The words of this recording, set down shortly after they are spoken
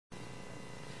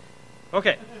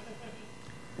Okay.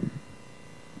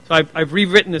 So I've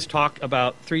rewritten this talk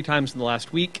about 3 times in the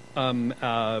last week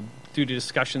due to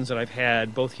discussions that I've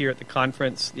had both here at the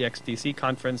conference, the XDC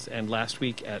conference, and last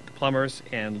week at the Plumbers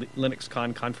and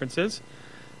LinuxCon conferences.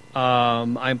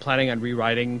 I'm planning on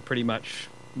rewriting pretty much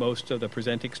most of the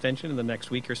present extension in the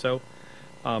next week or so,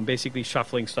 basically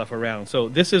shuffling stuff around. So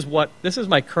this is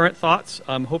my current thoughts.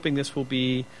 I'm hoping this will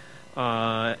be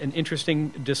an interesting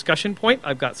discussion point.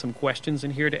 I've got some questions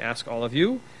in here to ask all of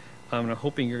you. I'm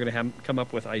hoping you're going to come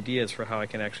up with ideas for how I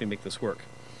can actually make this work.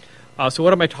 So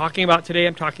what am I talking about today?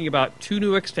 I'm talking about 2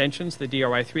 new extensions, the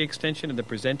DRI3 extension and the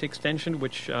present extension,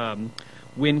 which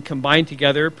when combined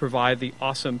together provide the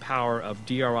awesome power of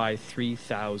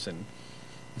DRI3000.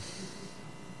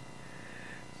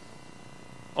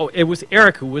 Oh, it was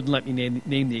Eric who wouldn't let me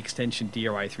name the extension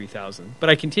DRI3000, but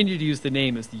I continue to use the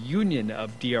name as the union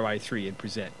of DRI3 and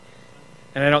present.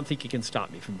 And I don't think he can stop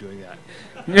me from doing that.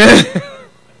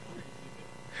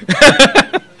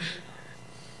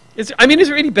 Is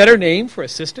there any better name for a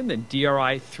system than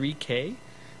DRI3K?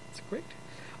 That's great.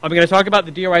 I'm going to talk about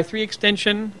the DRI3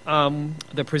 extension,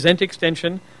 the present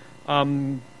extension.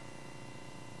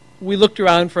 We looked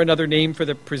around for another name for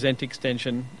the present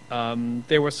extension.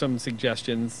 There were some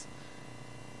suggestions.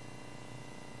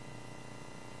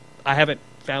 I haven't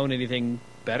found anything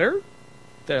better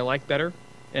that I like better,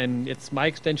 and it's my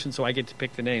extension, so I get to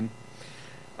pick the name.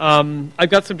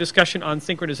 I've got some discussion on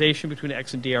synchronization between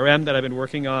X and DRM that I've been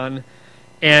working on,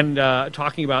 and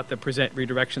talking about the present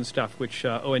redirection stuff, which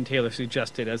Owen Taylor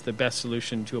suggested as the best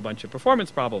solution to a bunch of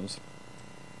performance problems.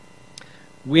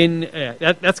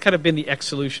 That's kind of been the X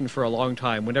solution for a long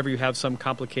time. Whenever you have some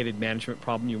complicated management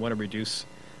problem you want to reduce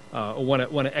or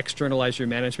want to externalize your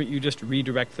management, you just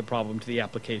redirect the problem to the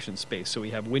application space. So we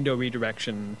have window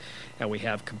redirection, and we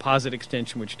have composite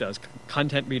extension, which does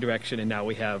content redirection, and now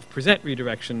we have present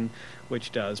redirection,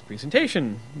 which does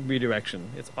presentation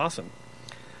redirection. It's awesome.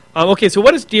 Okay, so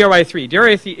what is DRI3?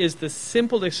 DRI3 is the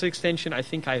simplest extension I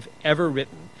think I've ever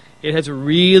written. It has a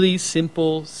really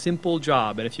simple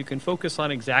job, and if you can focus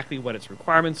on exactly what its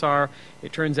requirements are,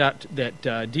 it turns out that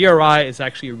DRI is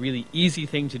actually a really easy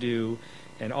thing to do,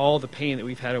 and all the pain that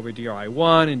we've had over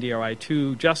DRI1 and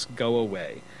DRI2 just go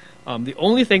away. The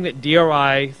only thing that the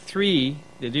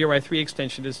DRI3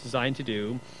 extension is designed to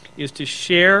do is to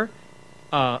share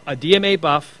a DMA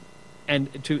buff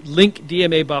and to link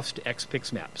DMA buffs to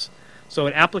XPix maps. So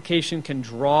an application can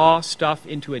draw stuff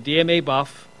into a DMA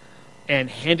buff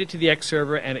and hand it to the X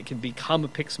server, and it can become a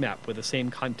Pix map with the same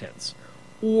contents.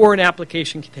 Or an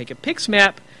application can take a Pix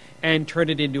map and turn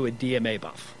it into a DMA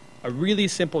buff. A really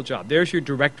simple job. There's your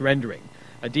direct rendering.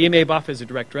 A DMA buff is a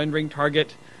direct rendering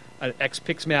target. An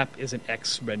XPix map is an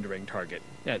X rendering target.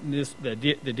 The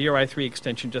DRI3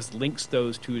 extension just links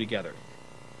those two together.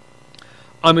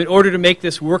 In order to make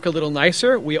this work a little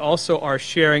nicer, we also are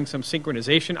sharing some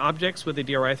synchronization objects with the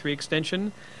DRI3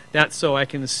 extension. That's so I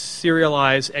can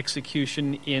serialize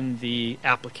execution in the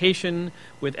application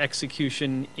with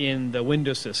execution in the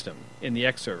Windows system, in the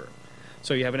X server.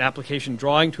 So you have an application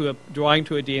drawing to a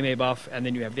DMA buff, and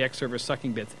then you have the X server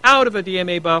sucking bits out of a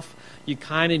DMA buff. You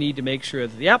kind of need to make sure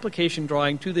that the application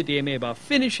drawing to the DMA buff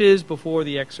finishes before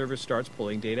the X server starts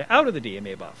pulling data out of the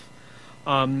DMA buff.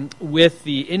 With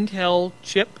the Intel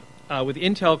chip, with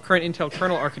the current Intel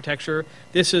kernel architecture,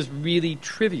 this is really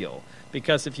trivial,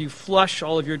 because if you flush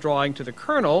all of your drawing to the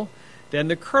kernel, then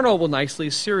the kernel will nicely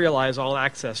serialize all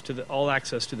access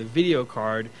to the video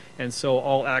card, and so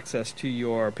all access to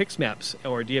your Pix maps,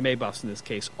 or DMA buffs in this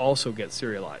case, also gets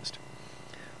serialized.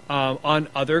 On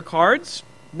other cards,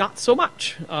 not so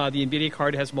much. The NVIDIA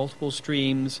card has multiple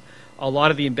streams. A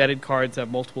lot of the embedded cards have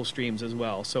multiple streams as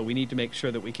well, so we need to make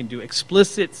sure that we can do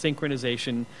explicit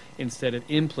synchronization instead of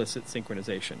implicit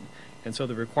synchronization. And so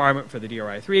the requirement for the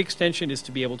DRI3 extension is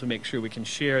to be able to make sure we can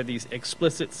share these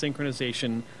explicit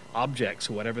synchronization objects,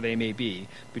 whatever they may be,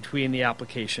 between the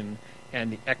application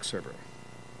and the X server.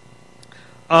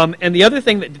 And the other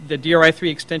thing that the DRI3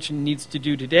 extension needs to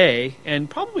do today, and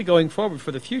probably going forward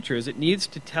for the future, is it needs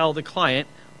to tell the client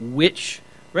which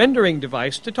rendering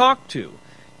device to talk to.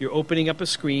 You're opening up a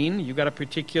screen, you've got a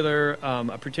particular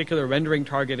rendering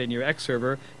target in your X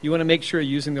server, you want to make sure you're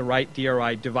using the right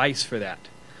DRI device for that.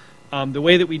 The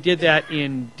way that we did that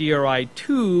in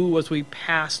DRI2 was we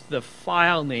passed the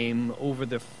file name over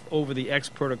the X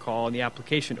protocol, and the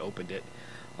application opened it.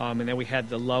 And then we had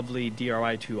the lovely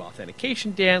DRI2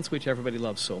 authentication dance, which everybody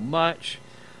loves so much.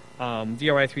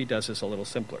 DRI3 does this a little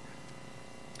simpler.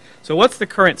 So what's the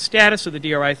current status of the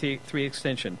DRI3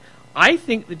 extension? I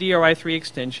think the DRI3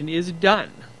 extension is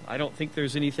done. I don't think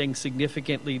there's anything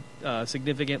significant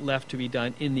left to be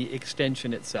done in the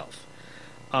extension itself.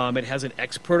 It has an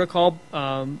X protocol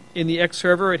in the X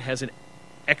server. It has an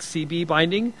XCB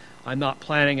binding. I'm not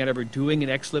planning on ever doing an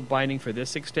XLib binding for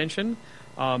this extension.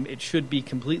 It should be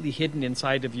completely hidden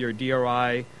inside of your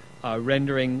DRI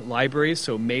rendering libraries,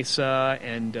 so Mesa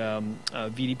and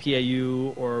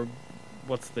VDPAU, or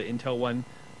what's the Intel one?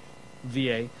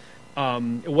 VA.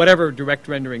 Whatever direct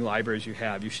rendering libraries you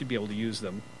have, you should be able to use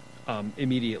them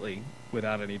immediately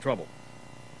without any trouble.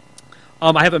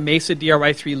 I have a Mesa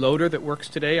DRI3 loader that works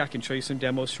today. I can show you some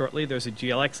demos shortly. There's a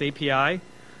GLX API,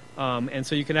 and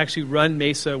so you can actually run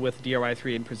Mesa with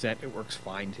DRI3 and present. It works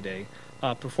fine today.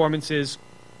 Performance is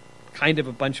kind of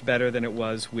a bunch better than it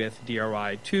was with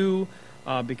DRI2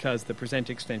 because the present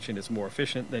extension is more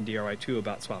efficient than DRI2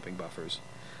 about swapping buffers.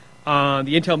 The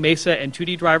Intel Mesa and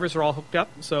 2D drivers are all hooked up,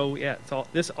 so yeah,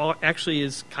 this all actually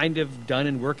is kind of done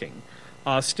and working.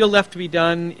 Still left to be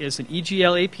done is an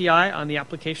EGL API on the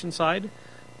application side.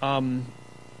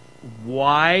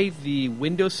 Why the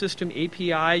Windows System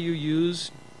API you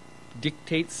use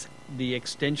dictates the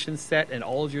extension set and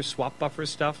all of your swap buffer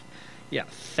stuff. Yeah,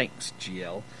 thanks,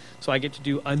 GL. So I get to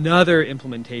do another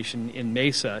implementation in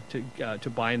Mesa to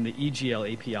bind the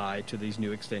EGL API to these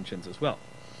new extensions as well.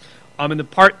 And the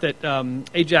part that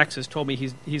Ajax has told me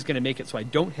he's going to make it so I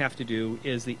don't have to do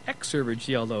is the X server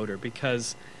GL loader,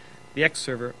 because the X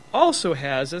server also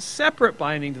has a separate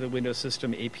binding to the Windows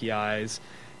System APIs,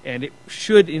 and it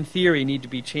should, in theory, need to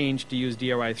be changed to use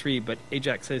DRI3, but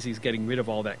Ajax says he's getting rid of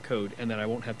all that code, and then I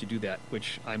won't have to do that,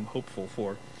 which I'm hopeful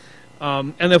for.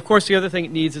 And of course, the other thing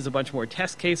it needs is a bunch more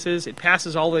test cases. It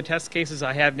passes all the test cases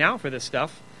I have now for this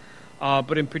stuff,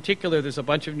 but in particular, there's a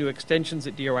bunch of new extensions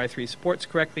that DRI3 supports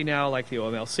correctly now, like the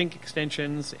OML sync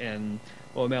extensions and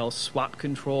OML swap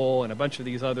control and a bunch of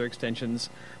these other extensions,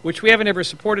 which we haven't ever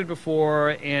supported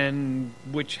before and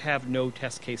which have no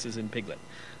test cases in Piglet.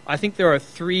 I think there are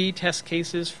 3 test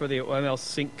cases for the OML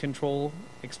sync control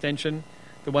extension,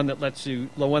 the one that lets you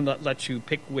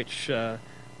pick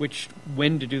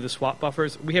when to do the swap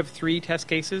buffers. We have 3 test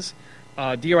cases.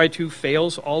 DRI2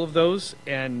 fails all of those,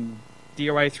 and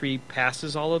DRI3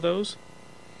 passes all of those.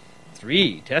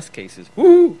 3 test cases.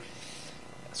 Woo!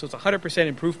 So it's 100%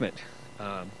 improvement.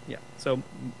 Yeah. So,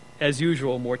 as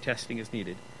usual, more testing is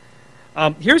needed.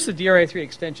 Here's the DRI3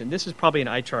 extension. This is probably an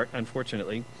eye chart,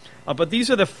 unfortunately. But these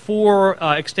are the 4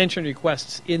 extension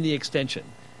requests in the extension.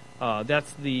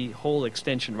 That's the whole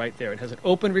extension right there. It has an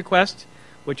open request,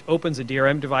 which opens a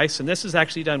DRM device. And this is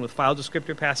actually done with file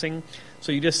descriptor passing.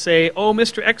 So you just say, oh,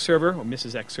 Mr. X server, or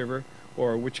Mrs. X server,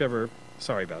 or whichever.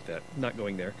 Sorry about that. I'm not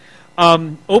going there.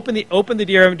 Open the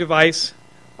DRM device,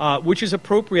 which is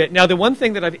appropriate. Now, the one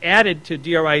thing that I've added to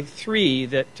DRI3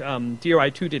 that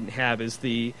DRI2 didn't have is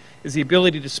the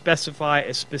ability to specify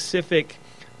a specific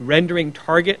rendering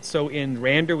target. So in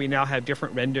Render, we now have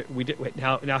different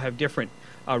now have different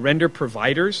render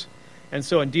providers, and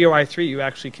so in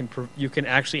DRI3 you can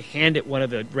actually hand it one of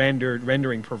the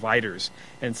rendering providers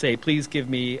and say, please give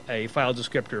me a file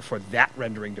descriptor for that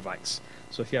rendering device.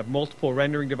 So if you have multiple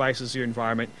rendering devices in your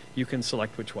environment, you can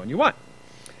select which one you want.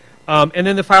 And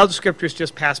then the file descriptors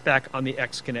just pass back on the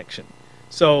X connection.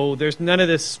 So there's none of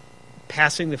this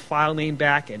passing the file name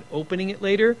back and opening it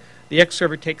later. The X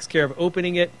server takes care of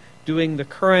opening it, doing the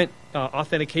current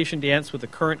authentication dance with the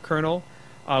current kernel.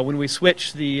 When we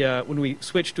switch to a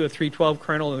 3.12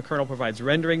 kernel and the kernel provides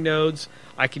rendering nodes,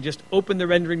 I can just open the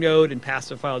rendering node and pass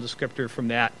the file descriptor from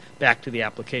that back to the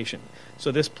application.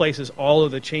 So this places all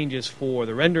of the changes for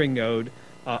the rendering node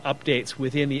updates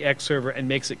within the X server and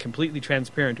makes it completely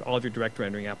transparent to all of your direct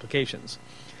rendering applications.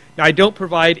 Now, I don't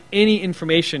provide any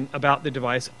information about the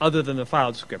device other than the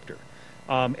file descriptor.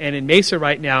 And in Mesa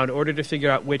right now, in order to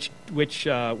figure out which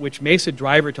Mesa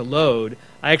driver to load,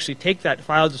 I actually take that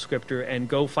file descriptor and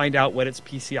go find out what its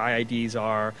PCI IDs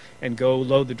are and go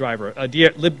load the driver.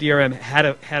 libdrm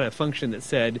had a function that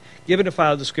said, given a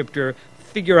file descriptor,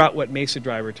 figure out what Mesa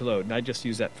driver to load, and I just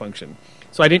use that function.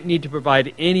 So I didn't need to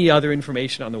provide any other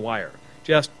information on the wire.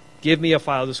 Just give me a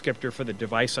file descriptor for the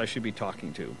device I should be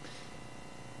talking to.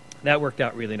 That worked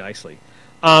out really nicely.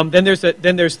 Then there's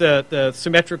the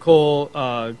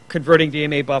symmetrical converting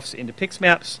DMA buffs into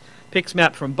pixmaps,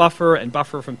 pixmap from buffer, and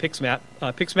buffer from pixmap.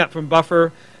 Pixmap from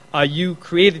buffer, you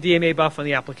create a DMA buff on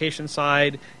the application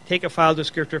side, take a file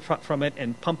descriptor from it,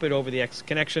 and pump it over the X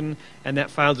connection, and that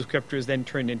file descriptor is then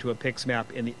turned into a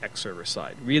pixmap in the X server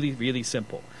side. Really, really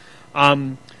simple.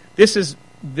 This is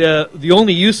the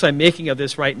only use I'm making of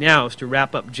this right now is to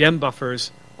wrap up gem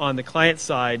buffers on the client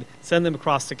side, send them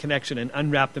across the connection, and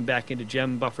unwrap them back into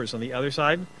gem buffers on the other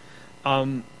side.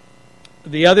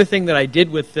 The other thing that I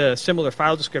did with the similar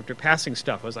file descriptor passing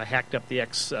stuff was I hacked up the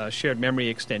shared memory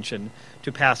extension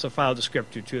to pass a file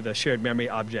descriptor to the shared memory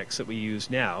objects that we use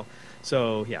now.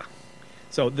 So yeah.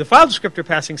 So the file descriptor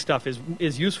passing stuff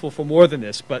is useful for more than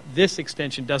this, but this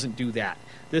extension doesn't do that.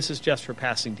 This is just for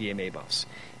passing DMA buffs.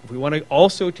 If we want to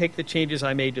also take the changes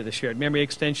I made to the shared memory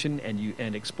extension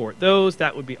and export those,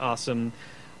 that would be awesome.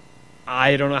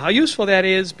 I don't know how useful that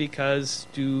is because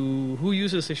who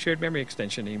uses the shared memory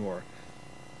extension anymore?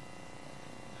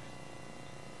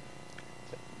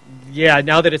 Yeah,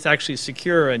 now that it's actually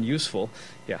secure and useful,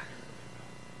 yeah.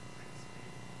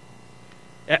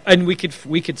 And we could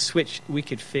fix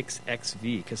XV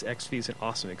because XV is an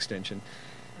awesome extension.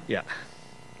 Yeah,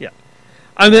 yeah.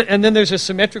 And then there's a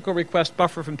symmetrical request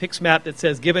buffer from PixMap that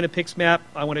says, given a PixMap,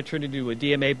 I want to turn it into a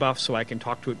DMA buff so I can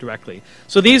talk to it directly.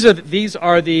 So these are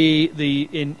the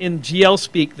in GL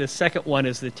speak. The second one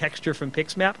is the texture from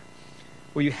PixMap,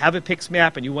 where you have a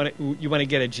PixMap and you want to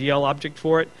get a GL object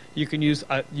for it. You can use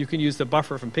the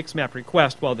buffer from PixMap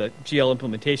request while the GL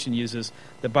implementation uses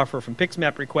the buffer from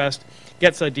PixMap request,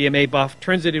 gets a DMA buff,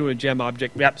 turns it into a gem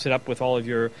object, wraps it up with all of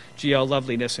your GL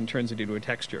loveliness, and turns it into a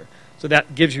texture. So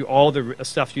that gives you all the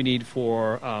stuff you need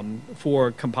for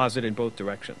composite in both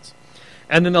directions.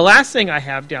 And then the last thing I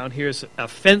have down here is a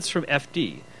fence from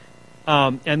FD,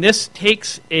 and this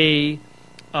takes a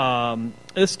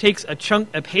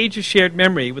page of shared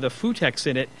memory with a footex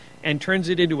in it and turns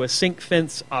it into a sync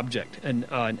fence object, an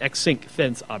xsync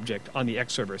fence object on the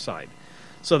X server side,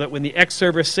 so that when the X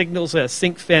server signals a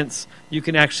sync fence, you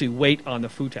can actually wait on the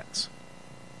footex.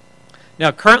 Now,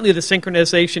 currently the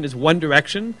synchronization is one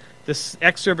direction. The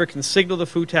X server can signal the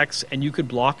footex, and you could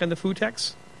block on the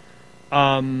footex.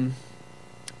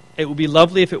 It would be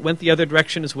lovely if it went the other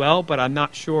direction as well, but I'm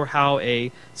not sure how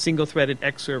a single-threaded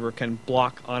X server can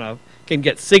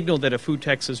get signaled that a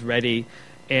footex is ready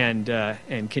and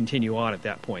continue on at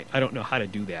that point. I don't know how to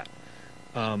do that.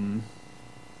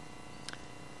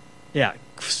 Yeah,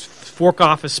 fork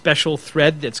off a special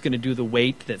thread that's going to do the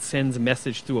wait that sends a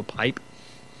message through a pipe.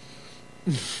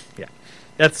 Yeah,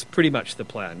 that's pretty much the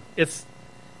plan. It's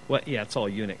all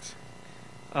Unix.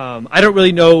 I don't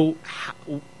really know.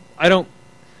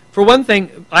 For one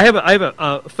thing, I have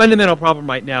a fundamental problem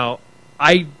right now.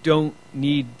 I don't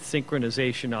need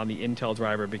synchronization on the Intel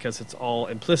driver because it's all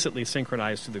implicitly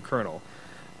synchronized to the kernel.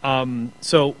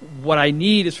 So what I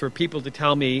need is for people to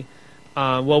tell me,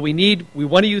 well, we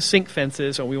want to use sync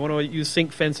fences, or we want to use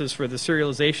sync fences for the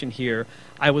serialization here.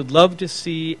 I would love to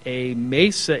see a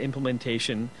Mesa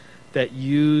implementation that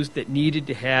needed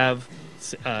to have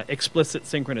explicit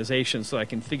synchronization, so I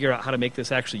can figure out how to make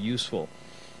this actually useful.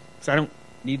 So I don't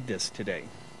need this today,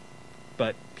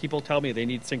 but people tell me they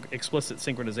need explicit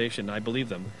synchronization. I believe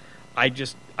them. I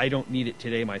don't need it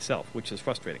today myself, which is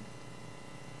frustrating.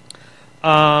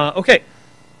 Okay.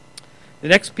 The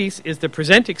next piece is the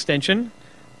present extension.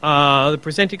 The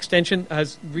present extension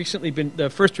has recently been,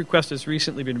 the first request has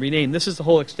recently been renamed. This is the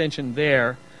whole extension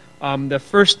there. The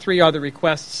first three are the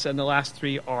requests, and the last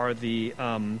three are the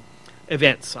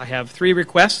events. I have 3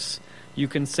 requests. You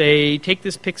can say, take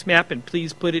this PixMap and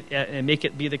please put it and make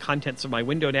it be the contents of my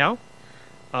window now.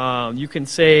 You can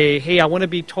say, hey, I want to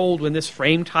be told when this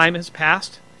frame time has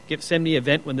passed. Send me an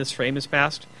event when this frame has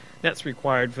passed. That's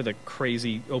required for the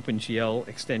crazy OpenGL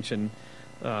extension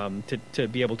to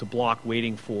be able to block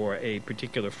waiting for a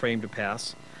particular frame to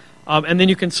pass. And then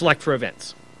you can select for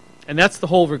events. And that's the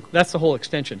whole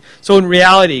extension. So in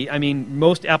reality, I mean,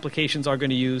 most applications are going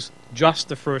to use just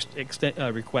the first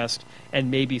request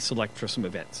and maybe select for some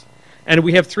events. And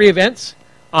we have 3 events.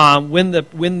 When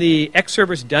the X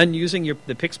server is done using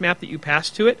the PixMap that you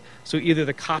passed to it, so either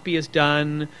the copy is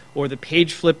done or the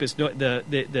page flip is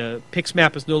the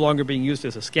PixMap is no longer being used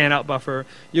as a scan out buffer,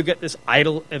 you'll get this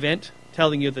idle event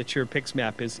telling you that your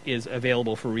PixMap is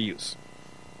available for reuse.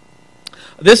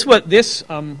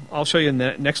 I'll show you in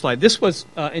the next slide. This was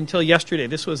until yesterday.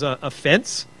 This was a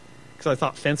fence because I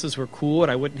thought fences were cool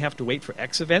and I wouldn't have to wait for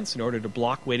X events in order to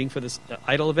block waiting for this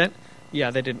idle event.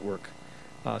 Yeah, that didn't work.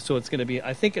 So it's going to be.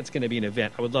 I think it's going to be an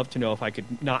event. I would love to know if I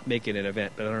could not make it an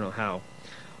event, but I don't know how.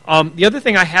 The other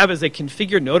thing I have is a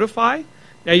configure notify.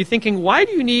 Now you're thinking, why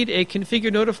do you need a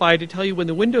configure notify to tell you when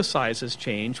the window size has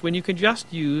changed when you can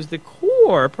just use the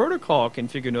core protocol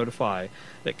configure notify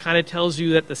that kind of tells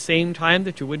you at the same time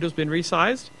that your window's been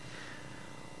resized?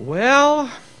 Well,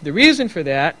 the reason for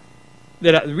the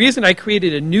reason I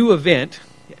created a new event,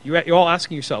 you're all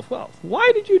asking yourself, well, why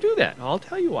did you do that? I'll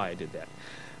tell you why I did that.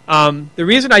 The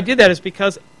reason I did that is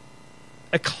because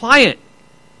a client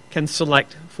can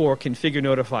select for configure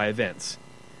notify events.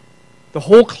 The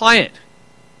whole client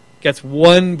gets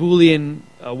one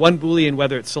Boolean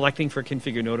whether it's selecting for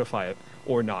configure notify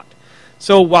or not.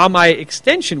 So while my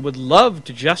extension would love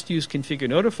to just use configure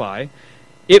notify,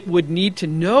 it would need to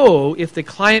know if the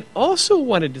client also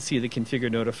wanted to see the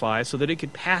configure notify so that it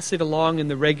could pass it along in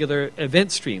the regular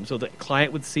event stream so the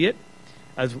client would see it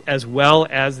as well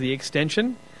as the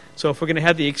extension. So if we're going to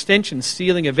have the extension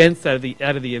stealing events out of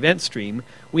the event stream,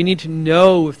 we need to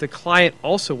know if the client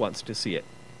also wants to see it.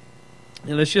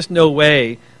 And there's just no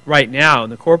way right now in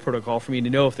the core protocol for me to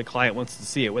know if the client wants to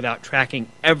see it without tracking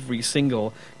every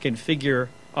single change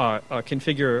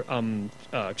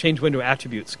window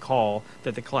attributes call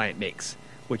that the client makes,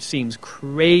 which seems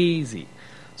crazy.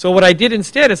 So what I did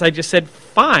instead is I just said,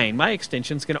 fine, my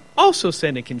extension is going to also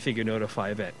send a configure notify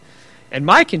event. And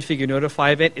my configure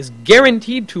notify event is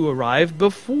guaranteed to arrive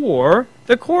before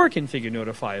the core configure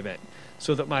notify event,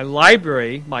 so that my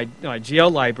library, my GL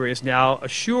library, is now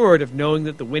assured of knowing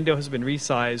that the window has been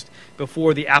resized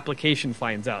before the application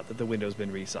finds out that the window has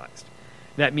been resized.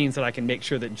 That means that I can make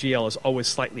sure that GL is always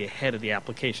slightly ahead of the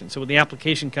application. So when the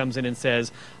application comes in and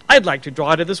says, I'd like to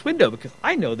draw to this window because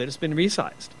I know that it's been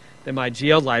resized, then my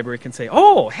GL library can say,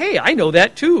 oh, hey, I know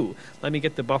that too. Let me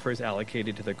get the buffers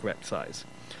allocated to the correct size.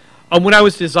 When I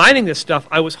was designing this stuff,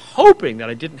 I was hoping that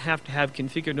I didn't have to have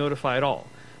configure notify at all.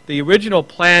 The original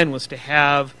plan was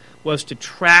to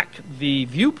track the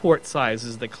viewport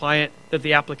sizes that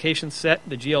the application set,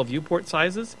 the GL viewport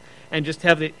sizes, and just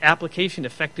have the application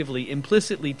effectively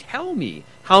implicitly tell me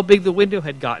how big the window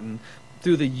had gotten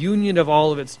through the union of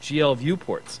all of its GL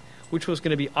viewports, which was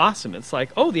going to be awesome. It's like,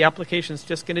 oh, the application's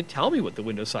just going to tell me what the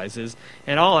window size is,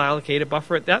 and I'll allocate a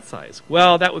buffer at that size.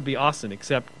 Well, that would be awesome,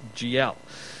 except GL.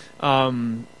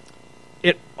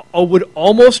 It would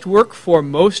almost work for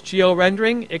most GL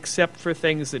rendering, except for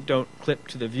things that don't clip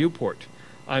to the viewport.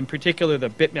 In particular, the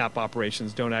bitmap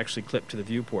operations don't actually clip to the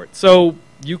viewport. So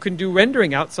you can do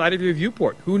rendering outside of your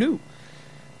viewport. Who knew?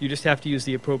 You just have to use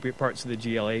the appropriate parts of the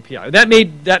GL API.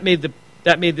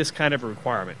 That made this kind of a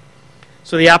requirement.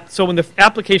 So when the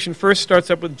application first starts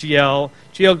up with GL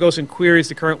goes and queries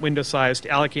the current window size to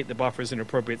allocate the buffers in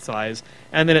appropriate size,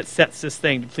 and then it sets this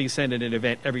thing to please send in an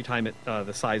event every time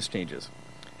the size changes.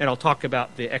 And I'll talk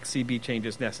about the XCB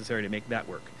changes necessary to make that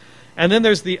work. And then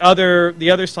there's the other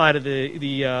side of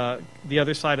the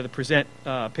other side of the present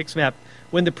PixMap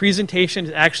when the presentation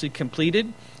is actually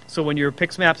completed. So when your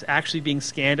PixMap's actually being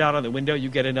scanned out on the window, you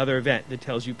get another event that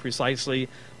tells you precisely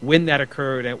when that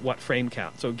occurred at what frame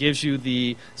count. So it gives you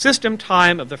the system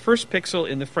time of the first pixel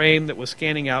in the frame that was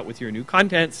scanning out with your new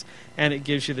contents, and it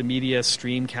gives you the media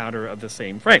stream counter of the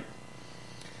same frame.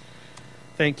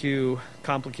 Thank you,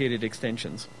 complicated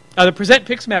extensions. The present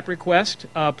PixMap request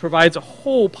provides a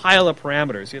whole pile of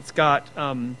parameters. It's got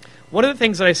one of the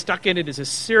things that I stuck in it is a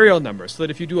serial number, so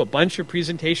that if you do a bunch of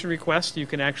presentation requests, you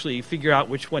can actually figure out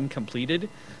which one completed.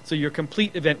 So your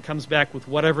complete event comes back with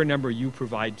whatever number you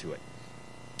provide to it.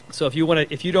 So if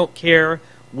you don't care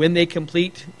when they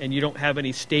complete and you don't have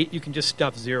any state, you can just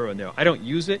stuff 0 in there. I don't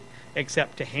use it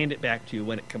except to hand it back to you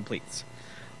when it completes.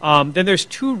 Then there's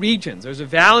two regions. There's a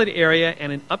valid area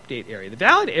and an update area. The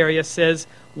valid area says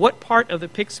what part of the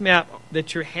PixMap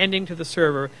that you're handing to the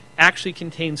server actually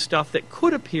contains stuff that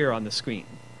could appear on the screen.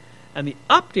 And the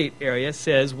update area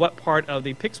says what part of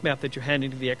the PixMap that you're handing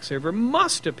to the X server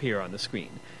must appear on the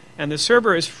screen. And the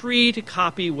server is free to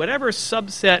copy whatever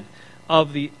subset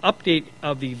of the update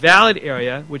of the valid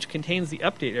area, which contains the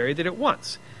update area, that it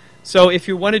wants. So if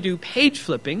you want to do page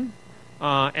flipping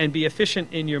and be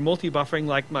efficient in your multi-buffering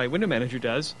like my window manager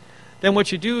does, then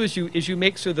what you do is you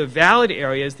make so the valid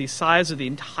area is the size of the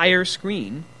entire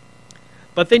screen,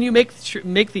 but then you make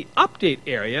the update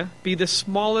area be the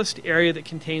smallest area that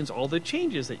contains all the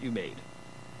changes that you made.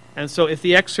 And so if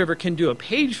the X server can do a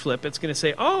page flip, it's going to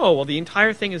say, oh, well, the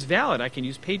entire thing is valid. I can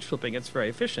use page flipping. It's very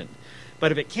efficient.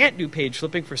 But if it can't do page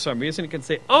flipping for some reason, it can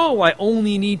say, oh, I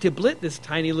only need to blit this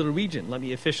tiny little region. Let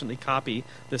me efficiently copy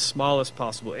the smallest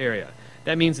possible area.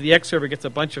 That means the X server gets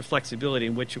a bunch of flexibility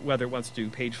in whether it wants to do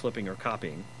page flipping or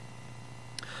copying.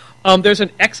 There's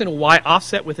an X and a Y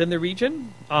offset within the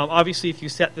region. Obviously, if you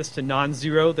set this to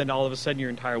non-zero, then all of a sudden your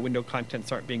entire window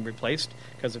contents aren't being replaced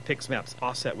because of PixMap's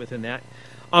offset within that.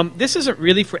 This isn't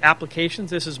really for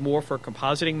applications. This is more for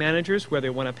compositing managers where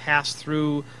they want to pass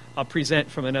through a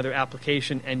present from another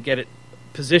application and get it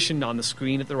positioned on the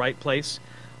screen at the right place.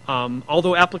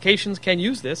 Although applications can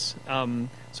use this,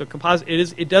 so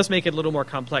it does make it a little more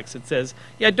complex. It says,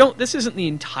 yeah, this isn't the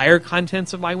entire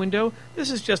contents of my window.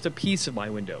 This is just a piece of my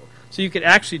window. So you could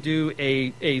actually do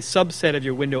a subset of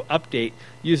your window update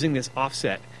using this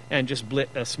offset and just blit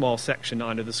a small section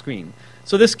onto the screen.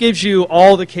 So this gives you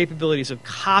all the capabilities of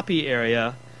copy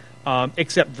area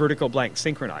except vertical blank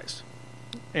synchronized.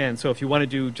 And so if you want to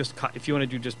do just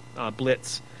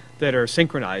blitz that are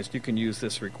synchronized, you can use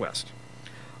this request.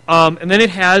 And then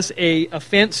it has a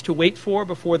fence to wait for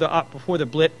before the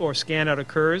blit or scan out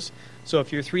occurs. So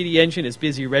if your 3D engine is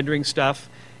busy rendering stuff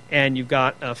and you've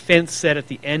got a fence set at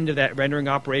the end of that rendering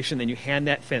operation, then you hand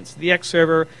that fence to the X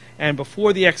server, and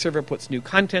before the X server puts new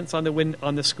contents on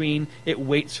the screen, it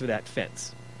waits for that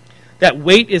fence. That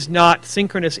wait is not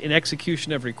synchronous in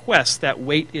execution of requests. That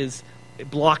wait is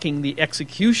blocking the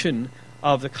execution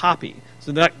of the copy.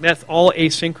 So that's all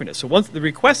asynchronous. So once the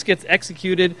request gets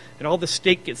executed and all the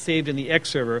state gets saved in the X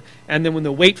server, and then when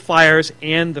the wait fires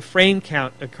and the frame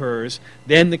count occurs,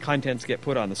 then the contents get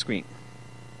put on the screen.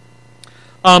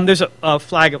 There's a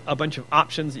flag of a bunch of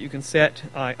options that you can set.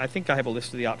 I think I have a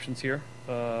list of the options here.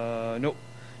 Nope,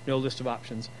 no list of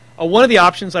options. One of the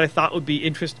options that I thought would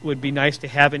be nice to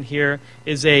have in here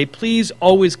is a please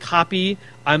always copy.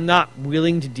 I'm not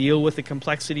willing to deal with the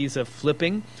complexities of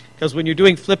flipping, because when you're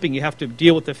doing flipping, you have to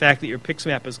deal with the fact that your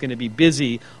pixmap is going to be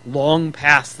busy long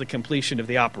past the completion of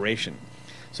the operation.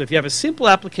 So if you have a simple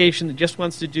application that just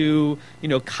wants to do,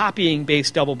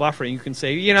 copying-based double buffering, you can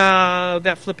say,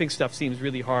 that flipping stuff seems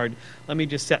really hard. Let me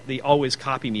just set the always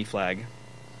copy me flag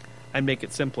and make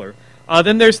it simpler.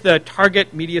 Then there's the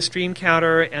target media stream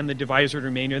counter and the divisor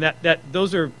remainder.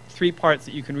 Those are 3 parts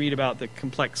that you can read about the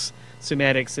complex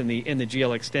semantics in the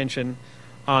GL extension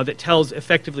that tells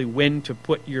effectively when to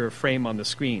put your frame on the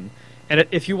screen. And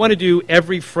if you want to do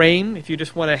every frame, if you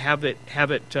just want to have it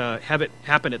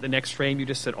happen at the next frame, you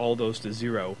just set all those to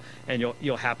 0, and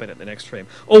you'll happen at the next frame.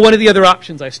 Oh, one of the other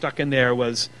options I stuck in there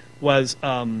was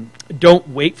don't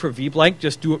wait for vblank,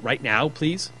 just do it right now,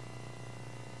 please.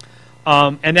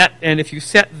 And if you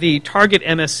set the target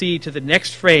MSC to the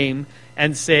next frame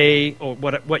and say, or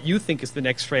what you think is the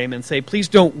next frame, and say please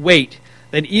don't wait,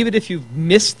 then even if you've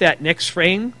missed that next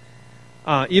frame,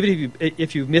 even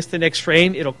if you've missed the next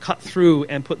frame, it'll cut through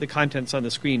and put the contents on the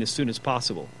screen as soon as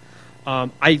possible.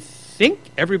 I think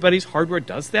everybody's hardware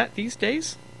does that these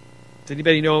days. Does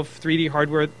anybody know of 3D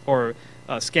hardware or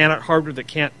scan-out hardware that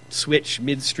can't switch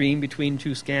midstream between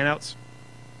 2 scan-outs?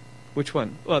 Which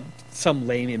one? Well, some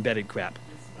lame embedded crap.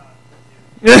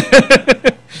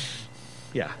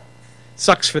 Yeah,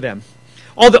 sucks for them.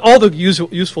 All the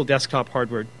useful desktop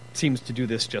hardware seems to do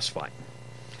this just fine.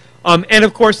 And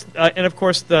of course,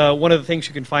 one of the things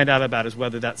you can find out about is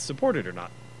whether that's supported or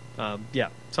not. Yeah,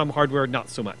 some hardware not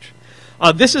so much.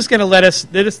 This is going to let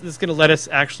us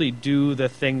actually do the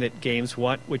thing that games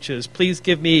want, which is please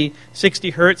give me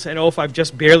 60 hertz. And if I've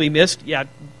just barely missed, yeah,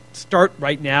 start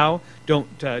right now.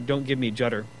 Don't give me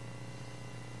judder.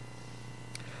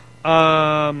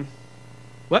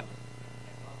 What?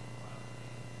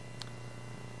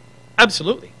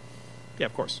 Absolutely. Yeah,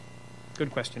 of course.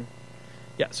 Good question.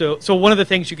 Yeah, so one of the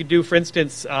things you could do, for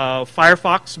instance,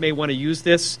 Firefox may want to use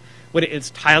this with its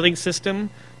tiling system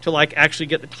to actually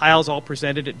get the tiles all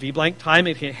presented at vblank time.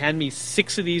 It can hand me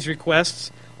 6 of these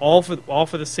requests, all for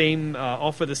the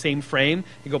same frame.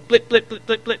 You go blit blit blit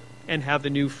blit blit, and have the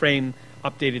new frame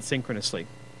updated synchronously,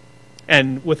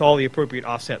 and with all the appropriate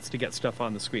offsets to get stuff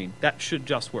on the screen. That should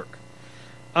just work.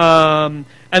 And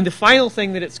the final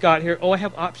thing that it's got here, I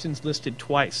have options listed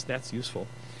twice. That's useful.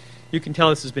 You can tell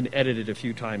this has been edited a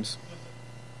few times.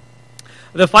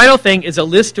 The final thing is a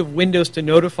list of windows to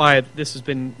notify that this has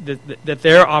been that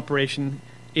their operation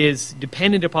is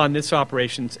dependent upon this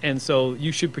operations, and so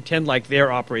you should pretend like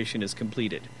their operation is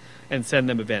completed and send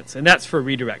them events. And that's for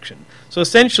redirection. So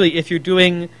essentially, if you're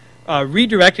doing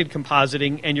redirected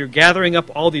compositing and you're gathering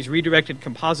up all these redirected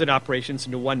composite operations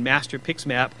into one master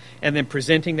pixmap and then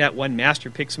presenting that one master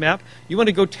pixmap, you want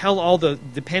to go tell all the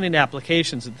dependent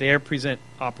applications that their present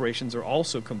operations are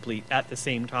also complete at the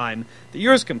same time that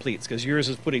yours completes, because yours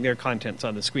is putting their contents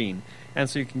on the screen. And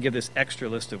so you can give this extra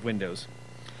list of windows.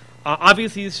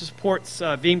 Obviously, this supports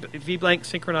vblank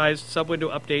synchronized sub-window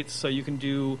updates, so you can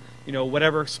do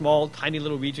whatever small, tiny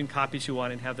little region copies you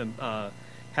want and have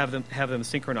them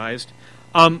synchronized.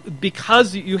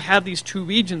 Because you have these 2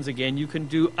 regions again, you can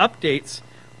do updates.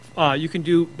 You can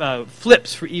do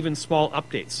flips for even small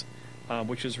updates,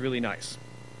 which is really nice.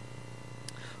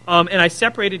 And I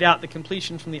separated out the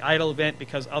completion from the idle event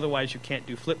because otherwise you can't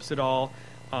do flips at all,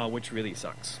 which really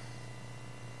sucks.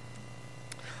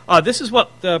 This is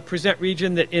what the present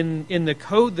region that in the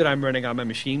code that I'm running on my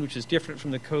machine, which is different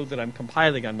from the code that I'm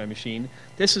compiling on my machine.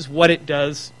 This is what it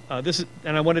does.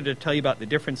 And I wanted to tell you about the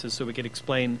differences so we could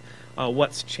explain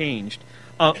what's changed.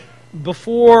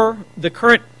 Before the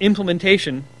current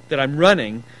implementation that I'm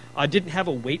running, I didn't have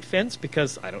a wait fence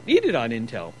because I don't need it on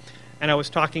Intel. and I was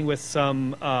talking with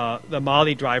some the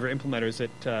Mali driver implementers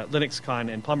at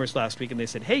LinuxCon and Plumbers last week, and they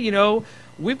said, hey, you know,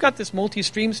 we've got this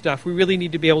multi-stream stuff. We really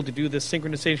need to be able to do this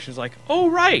synchronization. It's like, oh,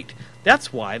 right.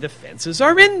 That's why the fences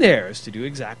are in there, is to do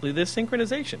exactly this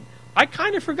synchronization. I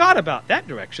kind of forgot about that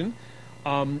direction,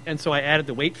 and so I added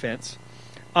the wait fence.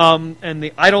 And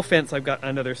the idle fence, I've got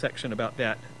another section about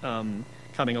that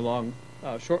coming along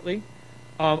shortly.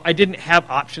 I didn't have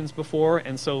options before,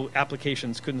 and so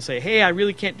applications couldn't say, "Hey, I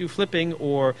really can't do flipping,"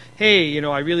 or "Hey, you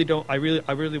know, I really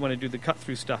want to do the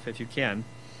cut-through stuff if you can."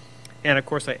 And of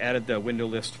course, I added the window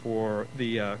list for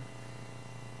the.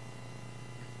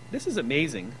 This is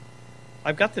amazing.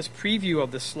 I've got this preview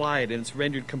of the slide, and it's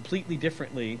rendered completely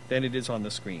differently than it is on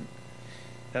the screen.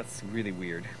 That's really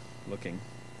weird looking.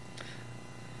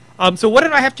 So what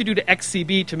did I have to do to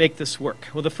XCB to make this work?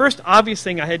 Well, the first obvious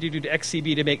thing I had to do to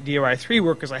XCB to make DRI3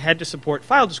 work is I had to support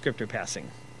file descriptor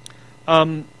passing.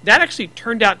 That actually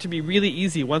turned out to be really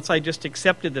easy once I just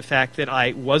accepted the fact that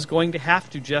I was going to have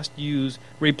to just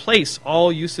replace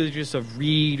all usages of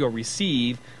read or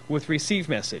receive with receive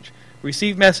message.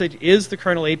 Receive message is the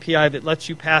kernel API that lets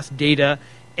you pass data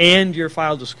and your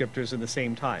file descriptors at the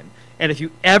same time. And if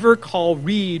you ever call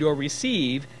read or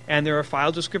receive and there are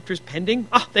file descriptors pending,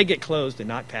 they get closed and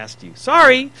not passed to you.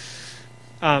 Sorry!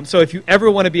 So if you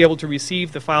ever want to be able to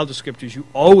receive the file descriptors, you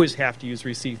always have to use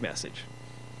receive message.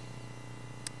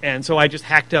 And so I just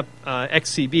hacked up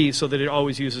XCB so that it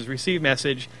always uses receive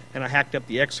message, and I hacked up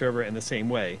the X server in the same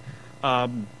way.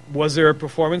 Was there a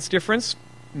performance difference?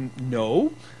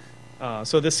 No.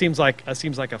 So this seems like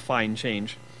a fine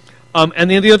change.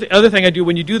 And the other thing I do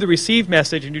when you do the receive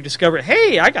message and you discover,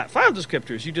 hey, I got file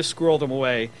descriptors, you just scroll them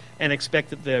away and expect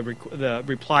that the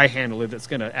reply handler that's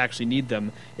going to actually need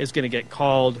them is going to get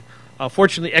called.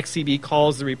 Fortunately, XCB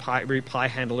calls the reply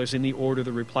handlers in the order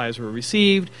the replies were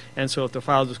received, and so if the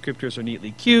file descriptors are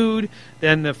neatly queued,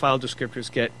 then the file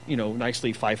descriptors get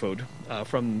nicely FIFO'd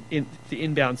from the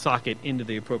inbound socket into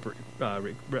the appropriate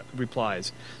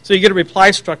replies. So you get a reply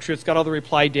structure. It's got all the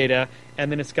reply data,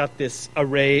 and then it's got this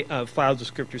array of file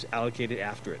descriptors allocated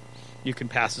after it. You can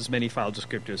pass as many file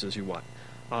descriptors as you want.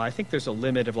 I think there's a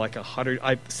limit of like 100.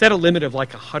 I set a limit of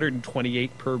like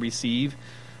 128 per receive.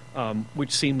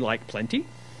 Which seemed like plenty.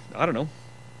 I don't know.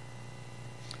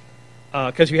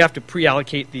 Because you have to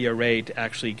pre-allocate the array to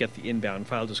actually get the inbound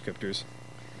file descriptors.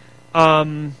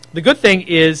 The good thing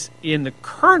is in the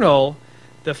kernel,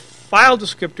 the file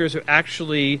descriptors are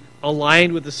actually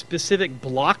aligned with a specific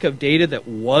block of data that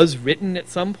was written at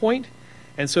some point.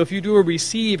 And so if you do a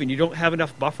receive and you don't have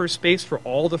enough buffer space for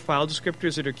all the file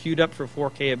descriptors that are queued up for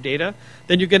 4K of data,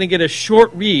 then you're going to get a short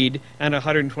read and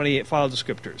 128 file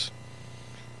descriptors.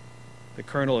 The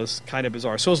kernel is kind of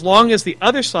bizarre. So as long as the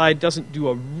other side doesn't do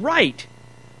a write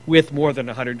with more than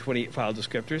 128 file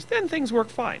descriptors, then things work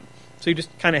fine. So you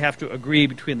just kind of have to agree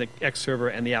between the X server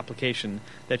and the application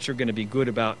that you're going to be good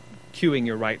about queuing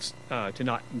your writes to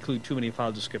not include too many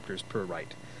file descriptors per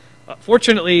write.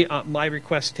 Fortunately, my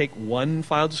requests take one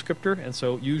file descriptor, and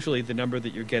so usually the number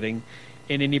that you're getting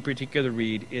in any particular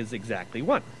read is exactly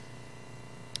 1.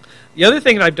 The other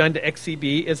thing that I've done to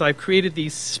XCB is I've created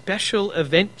these special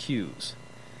event queues.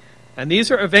 And these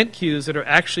are event queues that are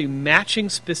actually matching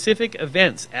specific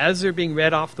events as they're being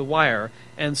read off the wire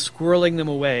and squirreling them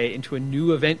away into a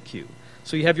new event queue.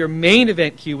 So you have your main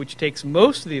event queue, which takes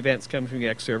most of the events coming from the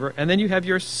X server, and then you have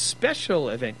your special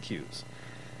event queues.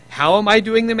 How am I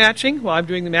doing the matching? Well, I'm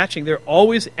doing the matching. They're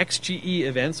always XGE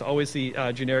events, always the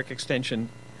generic extension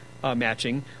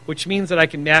matching, which means that I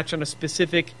can match on a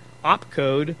specific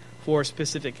opcode for a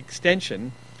specific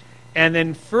extension. And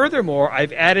then furthermore,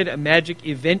 I've added a magic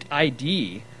event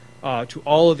ID to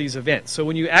all of these events. So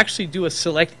when you actually do a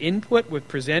select input with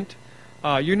present,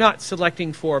 you're not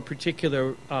selecting for a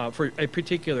particular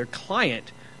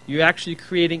client. You're actually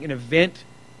creating an event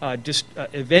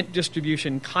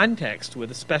distribution context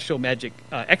with a special magic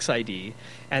XID,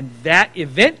 and that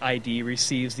event ID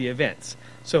receives the events.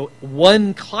 So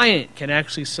one client can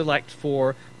actually select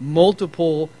for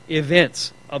multiple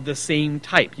events of the same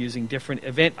type using different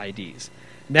event IDs.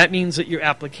 And that means that your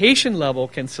application level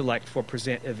can select for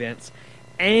present events,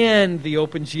 and the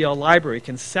OpenGL library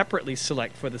can separately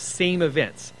select for the same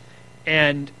events.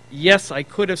 And yes, I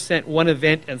could have sent one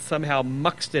event and somehow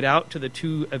muxed it out to the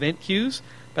 2 event queues,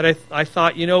 but I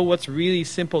thought, what's really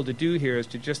simple to do here is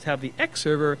to just have the X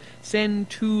server send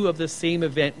 2 of the same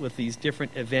event with these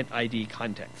different event ID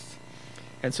contexts.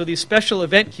 And so these special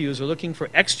event queues are looking for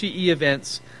XGE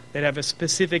events that have a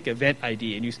specific event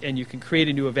ID, and you can create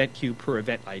a new event queue per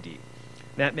event ID.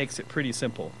 That makes it pretty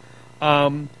simple.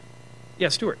 Yeah,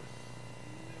 Stuart.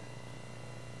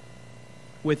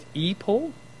 With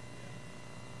ePoll?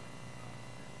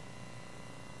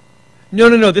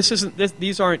 No. This isn't.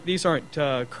 These aren't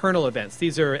kernel events.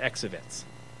 These are X events.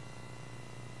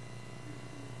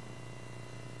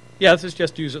 Yeah, this is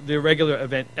just the regular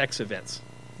event X events.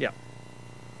 Yeah.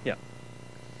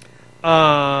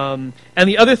 And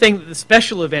the other thing that the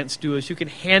special events do is you can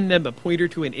hand them a pointer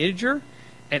to an integer,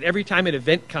 and every time an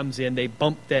event comes in, they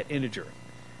bump that integer.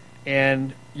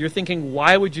 And you're thinking,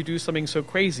 why would you do something so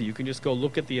crazy? You can just go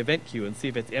look at the event queue and see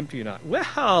if it's empty or not.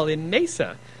 Well, in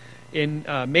Mesa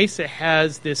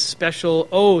has this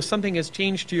special, something has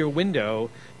changed to your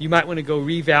window. You might want to go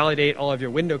revalidate all of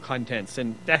your window contents.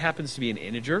 And that happens to be an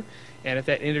integer. And if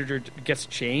that integer gets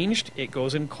changed, it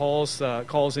goes and calls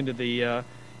into the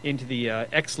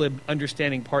xlib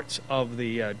understanding parts of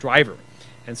the driver.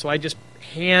 And so I just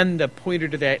hand the pointer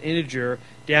to that integer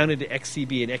down into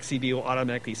XCB, and XCB will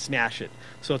automatically smash it.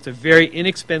 So it's a very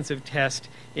inexpensive test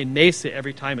in Mesa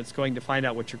every time it's going to find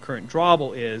out what your current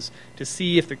drawable is to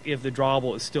see if the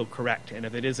drawable is still correct. And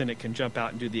if it isn't, it can jump out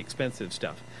and do the expensive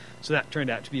stuff. So that turned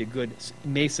out to be a good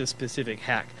Mesa-specific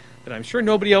hack that I'm sure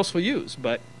nobody else will use,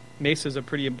 but Mesa is a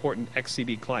pretty important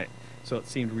XCB client, so it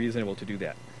seemed reasonable to do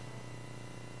that.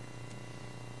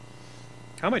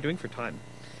 How am I doing for time?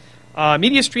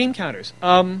 Media stream counters.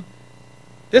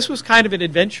 This was kind of an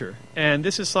adventure, and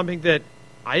this is something that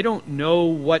I don't know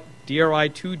what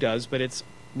DRI2 does, but it's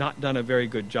not done a very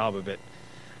good job of it.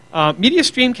 Media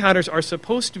stream counters are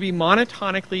supposed to be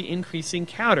monotonically increasing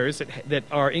counters that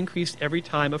are increased every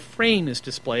time a frame is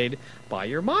displayed by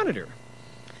your monitor.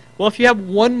 Well, if you have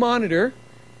one monitor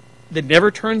that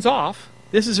never turns off,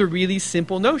 this is a really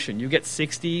simple notion. You get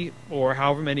 60 or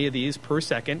however many of these per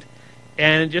second,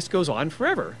 and it just goes on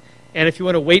forever. And if you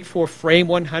want to wait for frame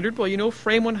 100, well, you know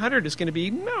frame 100 is going to be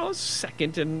a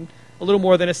second and a little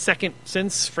more than a second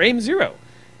since frame 0.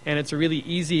 And it's a really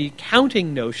easy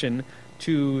counting notion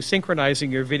to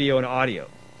synchronizing your video and audio.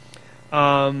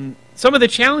 Some of the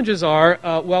challenges are,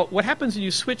 what happens when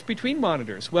you switch between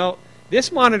monitors? Well,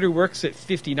 this monitor works at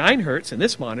 59 hertz, and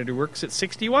this monitor works at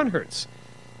 61 hertz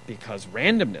because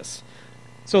randomness.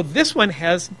 So this one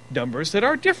has numbers that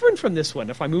are different from this one.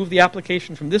 If I move the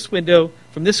application from this window,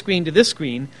 from this screen to this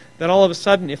screen, then all of a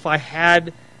sudden, if I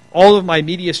had all of my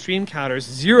media stream counters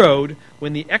zeroed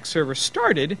when the X server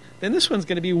started, then this one's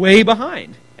going to be way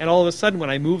behind. And all of a sudden, when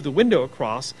I move the window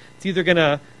across, it's either going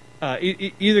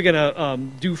to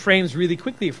do frames really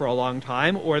quickly for a long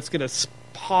time, or it's going to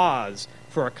pause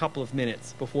for a couple of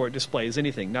minutes before it displays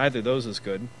anything. Neither of those is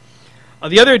good.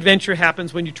 The other adventure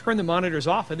happens when you turn the monitors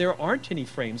off and there aren't any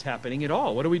frames happening at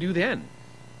all. What do we do then?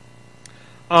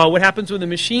 What happens when the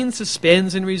machine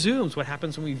suspends and resumes? What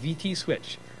happens when we VT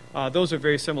switch? Those are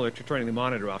very similar to turning the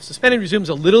monitor off. Suspend and resume is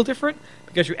a little different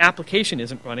because your application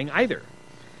isn't running either.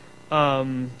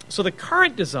 So the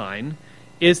current design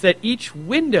is that each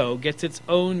window gets its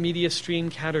own media stream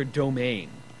counter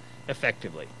domain,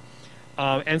 effectively.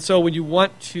 And so when you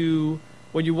want to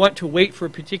wait for a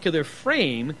particular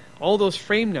frame, all those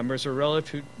frame numbers are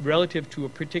relative to a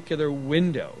particular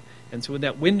window. And so when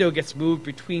that window gets moved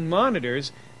between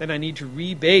monitors, then I need to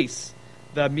rebase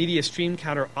the media stream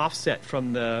counter offset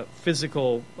from the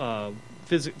physical from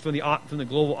the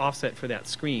global offset for that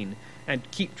screen, and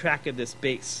keep track of this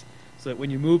base so that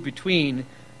when you move between.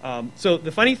 So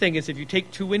the funny thing is, if you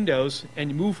take two windows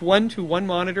and you move one to one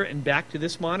monitor and back to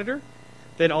this monitor,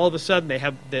 then all of a sudden they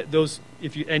have those.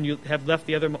 If you have left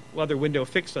the other window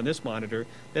fixed on this monitor,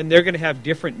 then they're going to have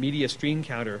different media stream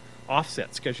counter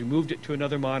offsets because you moved it to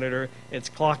another monitor, it's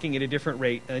clocking at a different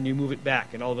rate, and then you move it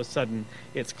back, and all of a sudden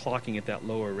it's clocking at that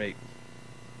lower rate.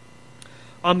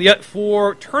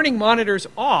 For turning monitors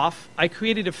off, I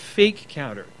created a fake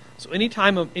counter. So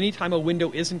anytime a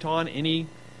window isn't on any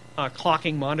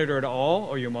clocking monitor at all,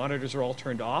 or your monitors are all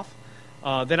turned off,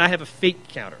 then I have a fake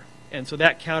counter. And so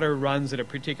that counter runs at a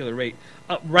particular rate.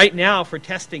 Right now, for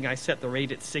testing, I set the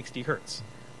rate at 60 hertz.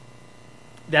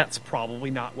 That's probably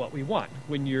not what we want.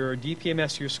 When you're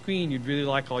DPMS your screen, you'd really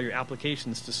like all your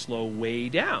applications to slow way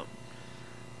down.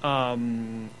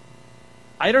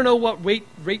 I don't know what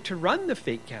rate to run the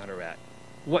fake counter at.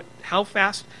 How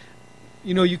fast?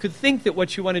 You could think that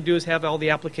what you want to do is have all the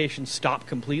applications stop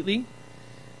completely,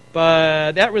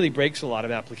 but that really breaks a lot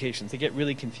of applications. They get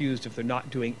really confused if they're not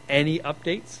doing any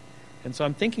updates. And so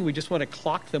I'm thinking we just want to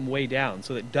clock them way down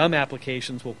so that dumb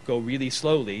applications will go really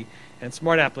slowly, and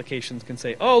smart applications can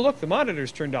say, oh, look, the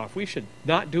monitor's turned off. We should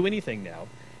not do anything now.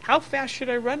 How fast should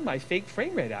I run my fake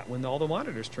frame rate at when all the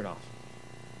monitors turn off?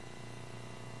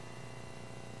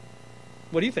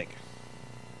 What do you think?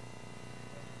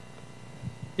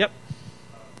 Yep.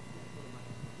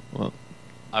 Well,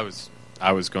 I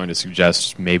was going to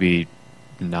suggest maybe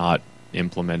not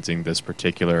implementing this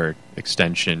particular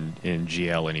extension in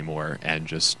GL anymore and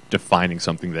just defining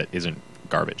something that isn't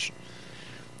garbage.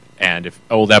 And if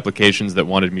old applications that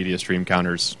wanted media stream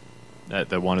counters,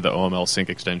 that wanted the OML sync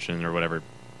extension or whatever,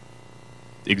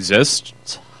 exist,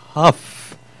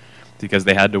 tough, because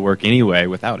they had to work anyway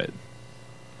without it.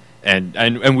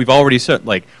 And we've already said,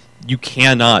 like, you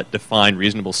cannot define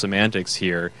reasonable semantics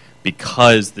here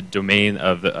because the domain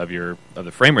of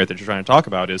the frame rate that you're trying to talk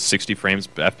about is 60 frames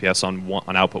FPS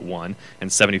on output 1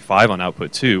 and 75 on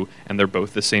output 2, and they're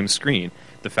both the same screen.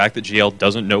 The fact that GL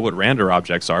doesn't know what render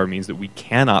objects are means that we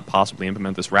cannot possibly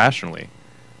implement this rationally.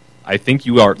 I think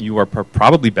you are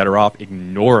probably better off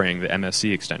ignoring the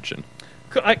MSC extension.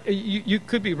 You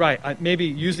could be right. Maybe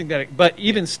using that, but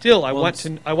even still, I want to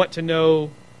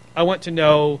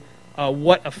know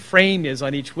what a frame is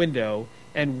on each window,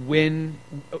 and when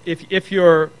if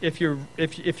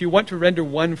you want to render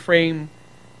one frame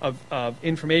of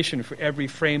information for every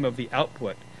frame of the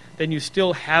output, then you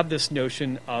still have this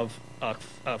notion of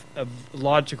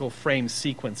logical frame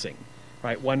sequencing,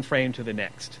 right? One frame to the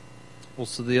next. Well,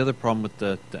 so the other problem with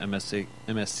the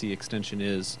MSC extension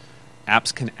is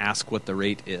apps can ask what the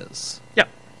rate is. Yeah.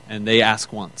 And they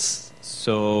ask once.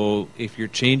 So if you're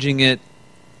changing it,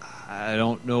 I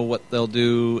don't know what they'll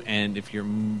do. And if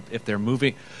they're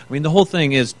moving, I mean, the whole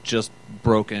thing is just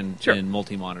broken in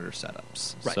multi-monitor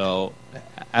setups. Right. So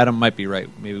Adam might be right.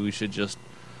 Maybe we should just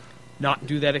not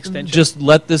do that extension. Just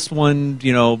let this one,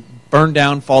 burn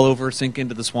down, fall over, sink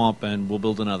into the swamp, and we'll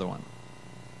build another one.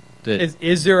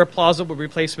 Is there a plausible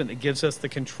replacement that gives us the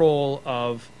control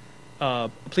of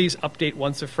please update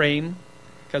once a frame?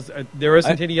 Because there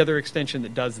isn't any other extension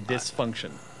that does this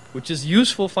function, which is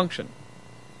useful function.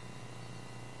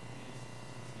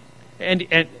 Andy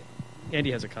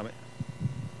has a comment.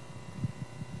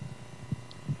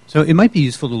 So it might be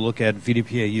useful to look at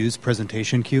VDPAU's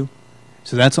presentation queue.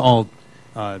 So that's all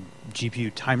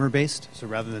GPU timer based. So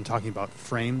rather than talking about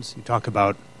frames, you talk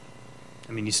about,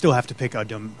 you still have to pick a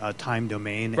time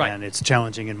domain, right. And it's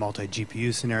challenging in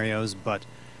multi-GPU scenarios, but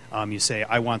you say,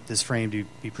 I want this frame to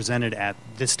be presented at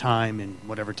this time in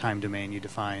whatever time domain you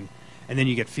define, and then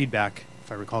you get feedback,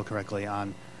 if I recall correctly,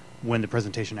 on when the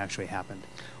presentation actually happened.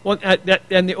 Well,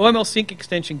 and the OML sync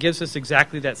extension gives us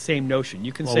exactly that same notion.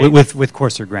 You can say with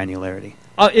coarser granularity.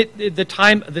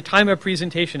 The time of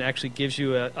presentation actually gives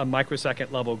you a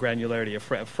microsecond level granularity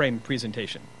of frame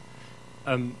presentation.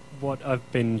 What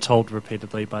I've been told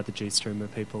repeatedly by the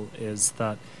GStreamer people is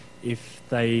that if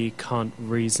they can't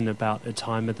reason about a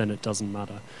timer, then it doesn't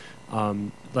matter.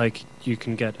 Like, you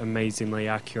can get amazingly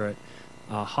accurate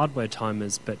hardware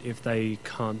timers, but if they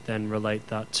can't then relate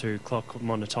that to clock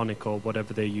monotonic or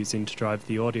whatever they're using to drive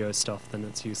the audio stuff, then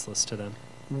it's useless to them.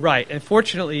 Right, and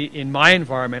fortunately, in my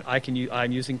environment,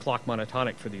 I'm using clock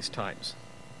monotonic for these times.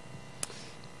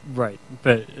 Right,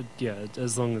 but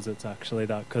as long as it's actually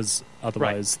that, because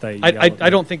otherwise right. they. I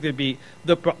don't think there'd be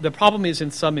the problem is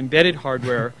in some embedded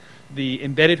hardware, the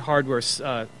embedded hardware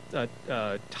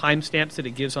timestamps that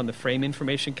it gives on the frame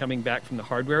information coming back from the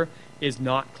hardware is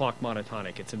not clock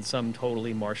monotonic. It's in some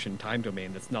totally Martian time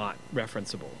domain that's not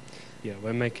referenceable. Yeah,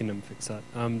 we're making them fix that.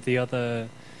 The other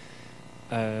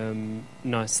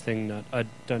nice thing that I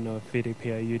don't know if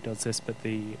VDPAU does this, but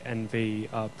the NV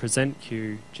present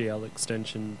queue GL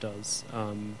extension does.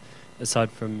 Aside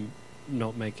from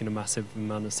not making a massive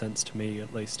amount of sense to me,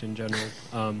 at least in general,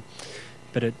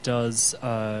 but it does.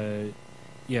 It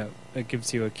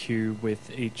gives you a queue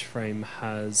with each frame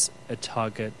has a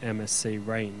target MSC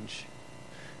range.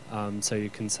 So you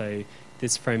can say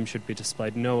this frame should be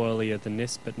displayed no earlier than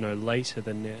this, but no later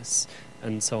than this,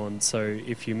 and so on. So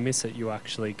if you miss it, you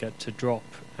actually get to drop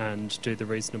and do the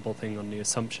reasonable thing on the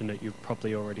assumption that you've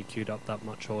probably already queued up that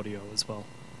much audio as well.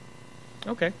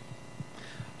 Okay.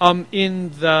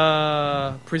 In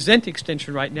the present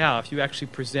extension right now, if you actually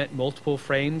present multiple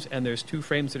frames and there's 2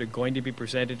 frames that are going to be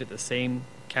presented at the same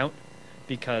count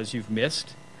because you've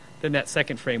missed, then that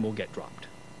second frame will get dropped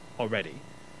already.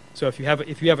 So if you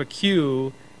have a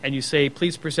queue and you say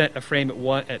please present a frame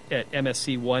at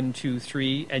MSC 1, 2,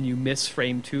 3, and you miss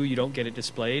frame 2, you don't get it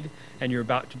displayed, and you're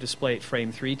about to display at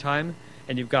frame 3 time,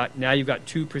 and you've got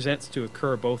 2 presents to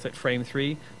occur both at frame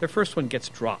 3, the first one gets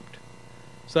dropped.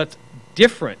 So that's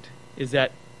different. Is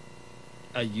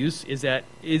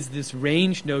this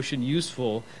range notion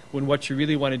useful when what you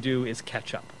really want to do is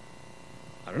catch up?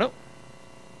 I don't know.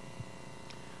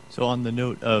 So on the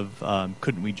note of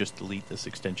couldn't we just delete this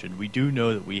extension, we do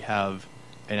know that we have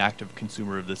an active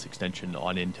consumer of this extension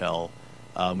on Intel.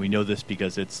 We know this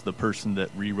because it's the person that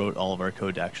rewrote all of our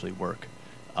code to actually work.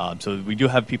 So we do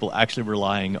have people actually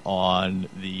relying on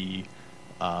the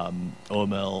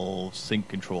OML sync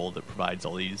control that provides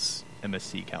all these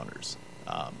MSC counters,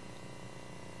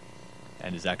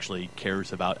 and is actually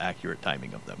cares about accurate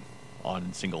timing of them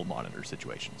on single monitor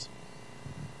situations.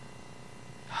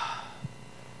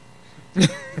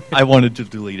 I wanted to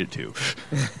delete it too.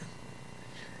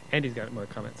 Andy's got more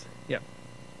comments. Yeah.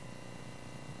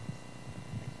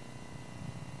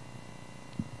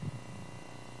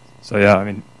 So yeah, I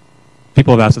mean,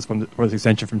 people have asked us for this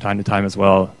extension from time to time as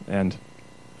well, and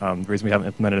the reason we haven't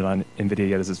implemented it on NVIDIA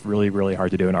yet is it's really, really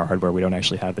hard to do in our hardware. We don't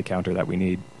actually have the counter that we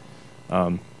need.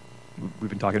 We've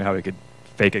been talking about how we could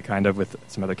fake it kind of with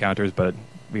some other counters, but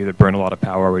we either burn a lot of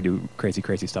power or we do crazy,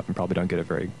 crazy stuff and probably don't get it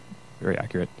very, very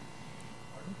accurate.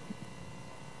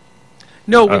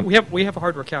 No, we have a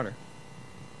hardware counter,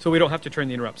 so we don't have to turn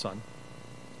the interrupts on.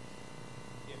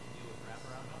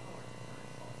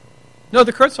 No,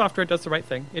 the current software does the right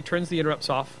thing. It turns the interrupts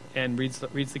off and reads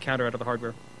the counter out of the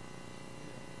hardware.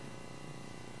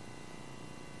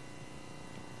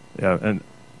 Yeah, and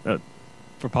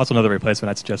for possible another replacement,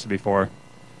 I suggested before,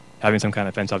 having some kind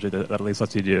of fence object that at least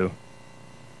lets you do,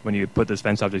 when you put this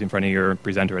fence object in front of your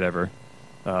presenter or whatever,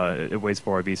 it waits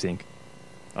for a vsync.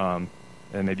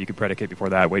 And maybe you could predicate before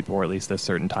that, wait for at least a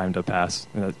certain time to pass.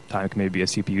 And that time can maybe be a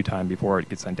CPU time before it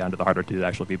gets sent down to the hardware to do the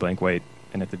actual vblank wait.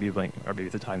 And if the vblank, or maybe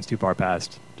if the time's too far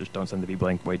past, just don't send the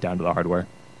vblank wait down to the hardware.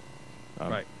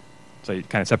 Right. So you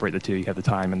kind of separate the two. You have the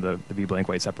time and the vblank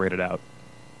wait separated out.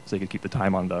 So you can keep the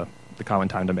time on the common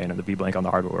time domain and the vblank on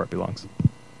the hardware where it belongs.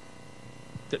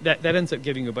 That ends up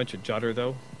giving you a bunch of judder,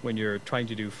 though, when you're trying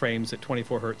to do frames at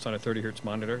 24 hertz on a 30 hertz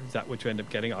monitor. Is that what you end up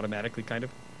getting automatically, kind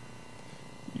of?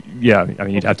 Yeah, I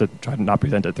mean, you'd have to try to not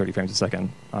present at 30 frames a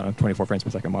second on a 24 frames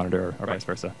per second monitor or vice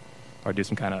versa. Or do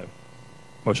some kind of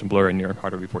motion blur in your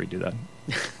hardware before you do that.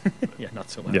 Yeah, not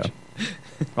so much. Yeah.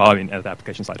 Well, I mean, at the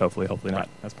application side, hopefully not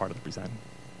as part of the present.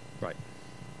 Right.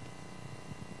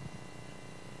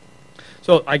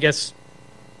 So I guess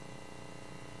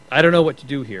I don't know what to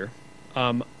do here.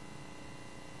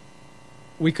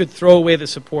 We could throw away the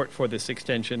support for this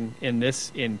extension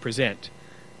in present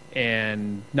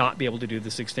and not be able to do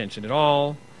this extension at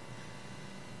all.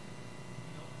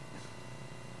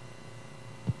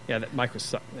 Yeah, that mic was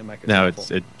suck. No,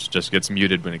 it just gets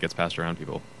muted when it gets passed around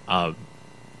people.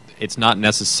 It's not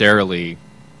necessarily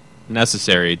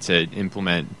necessary to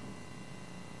implement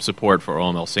support for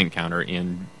OML sync counter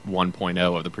in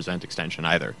 1.0 of the present extension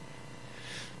either.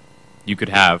 You could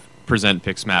have present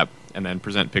pixmap and then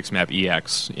present pixmap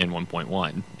EX in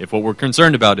 1.1. If what we're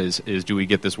concerned about is do we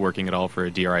get this working at all for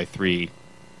a DRI3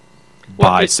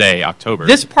 by, say, October?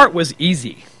 This part was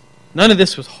easy. None of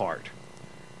this was hard.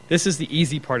 This is the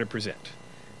easy part of present,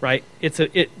 right?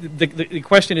 The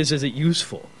question is it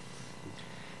useful?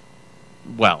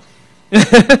 Well,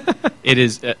 it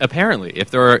is apparently.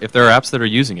 If there are apps that are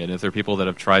using it, if there are people that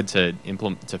have tried to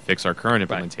fix our current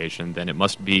implementation, then it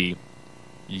must be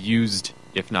used,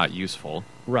 if not useful.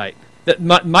 Right.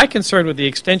 My concern with the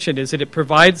extension is that it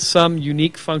provides some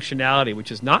unique functionality which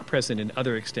is not present in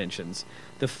other extensions.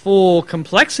 The full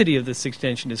complexity of this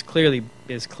extension is clearly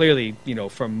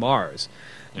from Mars.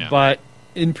 Yeah. But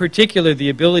in particular, the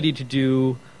ability to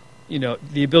do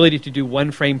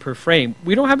one frame per frame,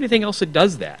 we don't have anything else that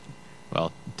does that.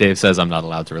 Well, Dave says I'm not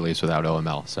allowed to release without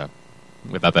OML, so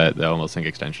without the OML sync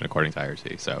extension according to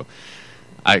IRC. So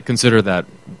I consider that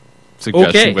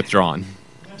suggestion withdrawn.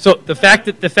 So the fact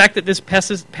that this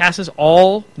passes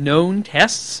all known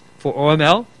tests for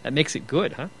OML, that makes it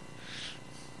good, huh?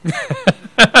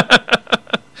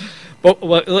 But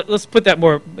well, let's put that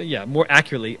more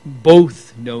accurately.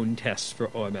 Both known tests for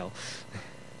OML.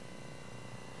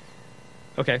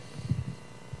 Okay.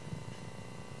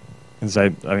 I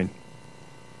mean,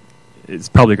 it's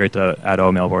probably great to add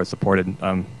OML where it's supported.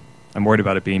 I'm worried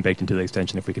about it being baked into the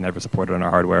extension if we can never support it on our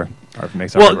hardware, or if it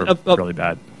makes our hardware really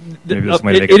bad. Maybe there's some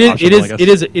way to make it optional, I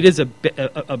guess. It is a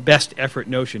best effort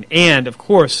notion. And, of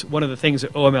course, one of the things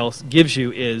that OML gives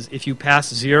you is if you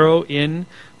pass 0 in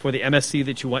for the MSC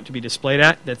that you want to be displayed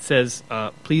at that says,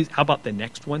 please, how about the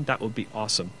next one? That would be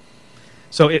awesome.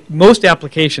 So most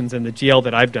applications in the GL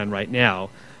that I've done right now,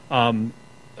 unless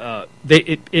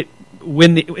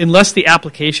the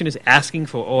application is asking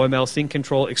for OML sync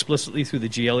control explicitly through the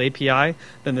GL API,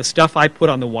 then the stuff I put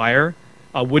on the wire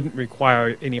wouldn't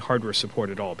require any hardware support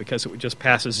at all because it would just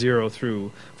pass a 0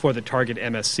 through for the target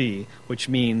MSC, which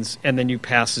means, and then you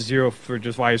pass a 0 for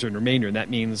just wires and remainder, and that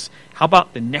means, how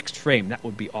about the next frame? That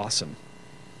would be awesome.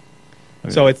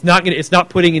 Okay. So it's not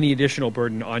putting any additional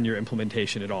burden on your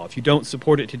implementation at all. If you don't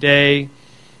support it today,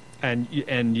 and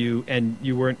you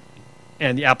weren't,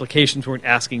 and the applications weren't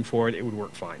asking for it, it would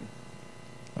work fine.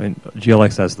 I mean,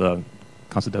 GLX has the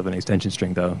concept of an extension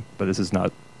string, though, but this is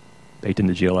not baked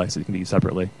into GLI, so it can be used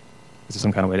separately. Is there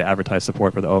some kind of way to advertise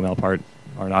support for the OML part,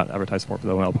 or not advertise support for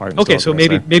the OML part? Okay, so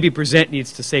maybe present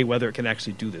needs to say whether it can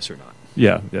actually do this or not.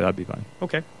 Yeah, that'd be fine.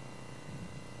 Okay.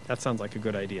 That sounds like a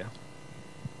good idea.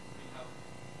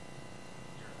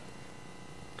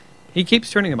 He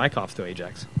keeps turning the mic off, though,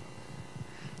 Ajax.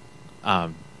 I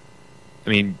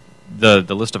mean, the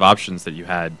list of options that you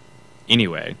had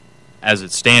anyway, as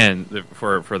it stands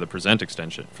for the present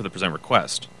extension, for the present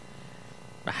request,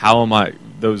 how am I,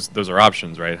 those are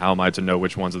options, right? How am I to know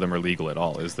which ones of them are legal at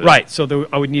all? Right, so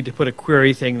I would need to put a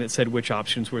query thing that said which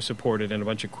options were supported and a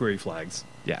bunch of query flags.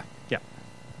 Yeah. Yeah.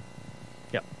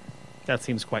 Yeah. That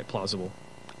seems quite plausible.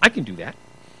 I can do that.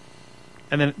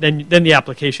 And then the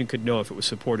application could know if it was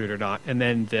supported or not, and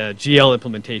then the GL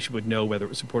implementation would know whether it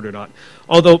was supported or not.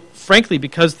 Although, frankly,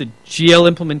 because the GL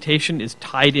implementation is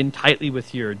tied in tightly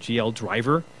with your GL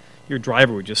driver, your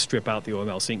driver would just strip out the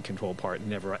OML sync control part and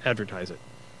never advertise it.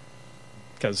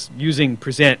 Because using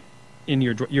present in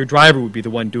your driver would be the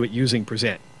one do it using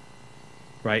present,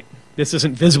 right? This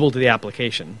isn't visible to the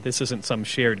application. This isn't some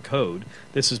shared code.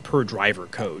 This is per driver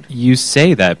code. You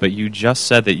say that, but you just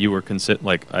said that you were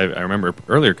I remember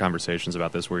earlier conversations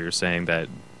about this where you're saying that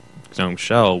GNOME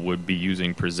Shell would be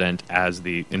using present as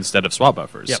instead of swap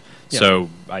buffers. Yep. So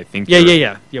I think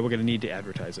Yeah, we're going to need to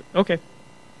advertise it. Okay.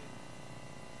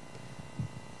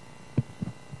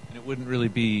 And it wouldn't really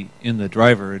be in the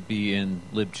driver, it'd be in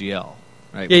libgl,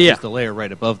 right? Yeah, Which yeah. is the layer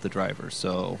right above the driver,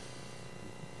 so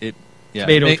it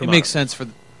makes sense for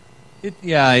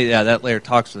that layer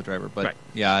talks to the driver, but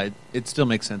right. it still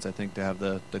makes sense, I think, to have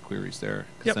the queries there,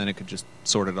 because then it could just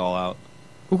sort it all out.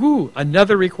 Ooh,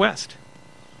 another request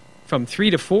from 3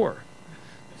 to 4.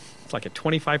 It's like a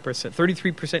 25%,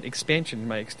 33% expansion in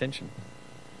my extension.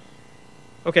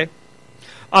 Okay.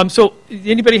 So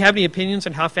anybody have any opinions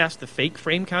on how fast the fake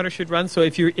frame counter should run? So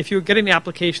if you're getting the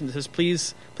application that says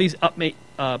please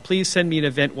send me an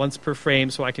event once per frame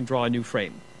so I can draw a new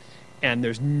frame, and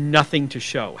there's nothing to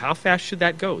show, how fast should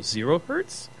that go? 0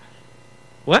 hertz?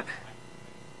 What?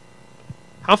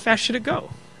 How fast should it go?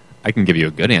 I can give you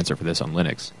a good answer for this on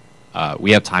Linux.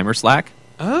 We have timer slack.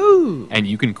 Oh. And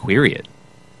you can query it.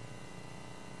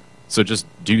 So just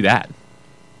do that.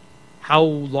 How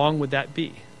long would that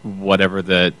be? Whatever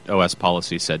the OS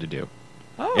policy said to do.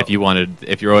 Oh. If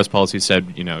your OS policy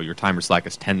said, your timer slack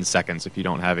is 10 seconds if you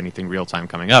don't have anything real time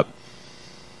coming up,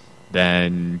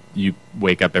 then you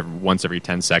wake up once every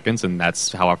 10 seconds, and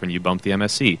that's how often you bump the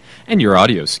MSC. And your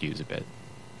audio skews a bit.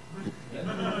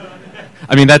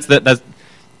 I mean, that's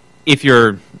if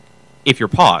you're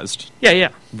paused,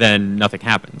 then nothing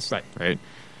happens, right?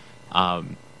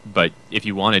 But if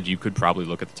you wanted, you could probably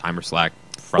look at the timer slack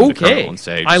from the kernel and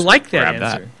say, I like that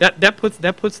answer.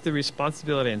 That puts the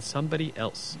responsibility on somebody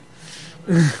else.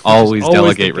 Always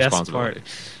delegate responsibility.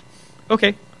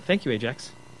 Okay, thank you,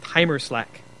 Ajax. Timer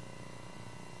slack.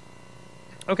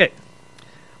 Okay,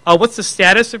 what's the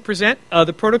status of present?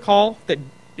 The protocol that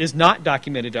is not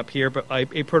documented up here, but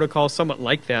a protocol somewhat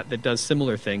like that does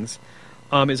similar things,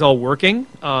 is all working.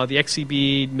 The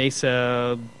XCB,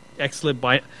 Mesa,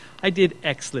 XLib I did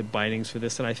XLib bindings for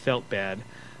this, and I felt bad.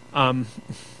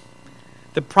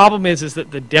 The problem is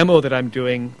that the demo that I'm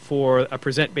doing for a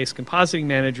present-based compositing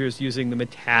manager is using the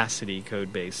Metacity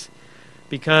code base,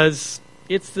 because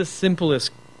it's the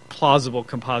simplest plausible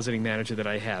compositing manager that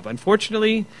I have.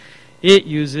 Unfortunately, it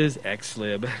uses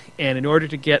XLib, and in order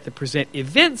to get the present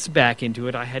events back into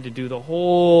it, I had to do the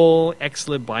whole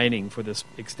XLib binding for this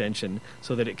extension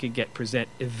so that it could get present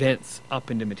events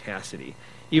up into Metacity.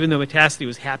 Even though Metacity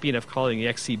was happy enough calling the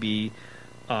XCB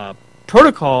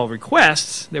protocol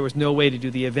requests, there was no way to do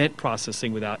the event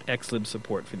processing without XLib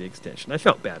support for the extension. I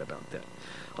felt bad about that.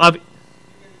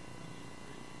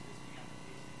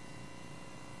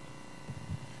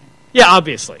 Yeah,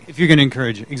 obviously. If you're going to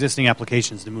encourage existing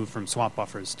applications to move from swap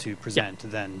buffers to present,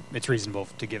 then it's reasonable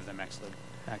to give them XLib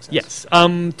access. Yes.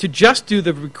 To just do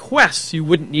the requests, you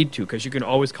wouldn't need to, because you can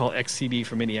always call XCB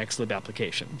from any XLib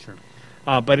application. Sure.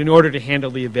 But in order to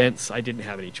handle the events, I didn't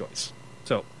have any choice.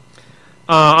 So,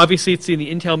 obviously, it's in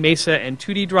the Intel Mesa and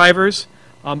 2D drivers.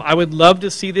 I would love to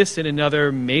see this in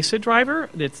another Mesa driver.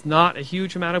 It's not a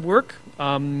huge amount of work.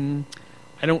 I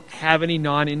don't have any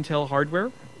non-Intel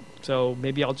hardware, so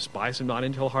maybe I'll just buy some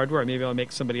non-Intel hardware, or maybe I'll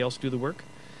make somebody else do the work.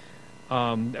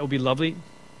 That would be lovely.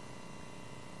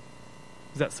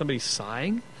 Is that somebody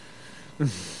sighing?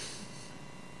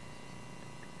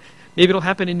 Maybe it'll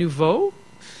happen in Nouveau?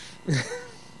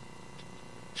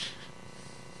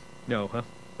 No, huh?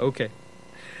 Okay.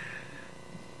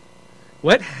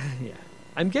 What? Yeah.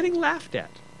 I'm getting laughed at.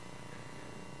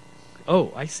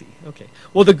 Oh, I see. Okay.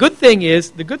 Well, the good thing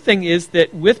is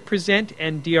that with present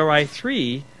and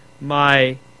DRI3,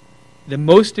 the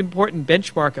most important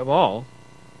benchmark of all,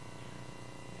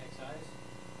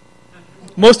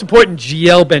 most important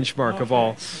GL benchmark of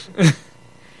all.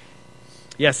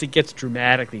 Yes, it gets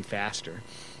dramatically faster.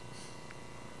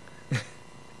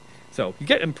 So you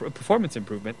get performance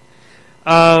improvement.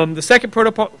 The second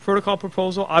protocol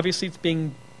proposal, obviously, it's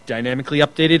being dynamically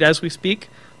updated as we speak.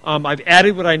 I've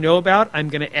added what I know about. I'm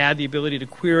going to add the ability to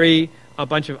query a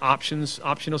bunch of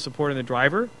optional support in the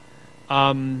driver.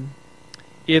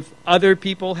 If other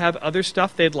people have other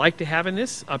stuff they'd like to have in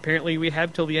this, apparently we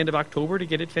have till the end of October to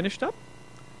get it finished up.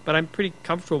 But I'm pretty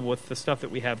comfortable with the stuff that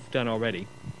we have done already.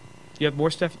 You have more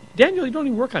stuff. Daniel, you don't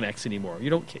even work on X anymore. You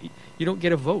don't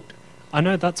get a vote. I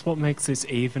know, that's what makes this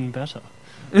even better.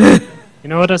 You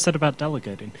know what I said about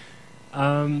delegating?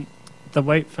 The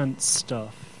weight fence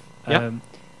stuff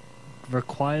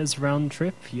requires round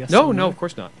trip? Yes. No, of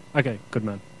course not. Okay, good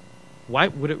man. Why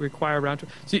would it require round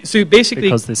trip? So basically,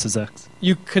 because this is X.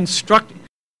 You construct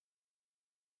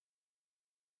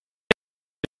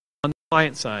on the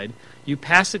client side. You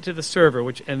pass it to the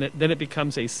server, then it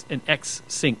becomes an X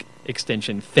sync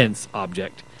extension fence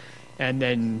object. And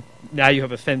then now you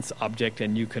have a fence object,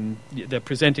 and the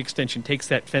present extension takes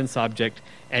that fence object,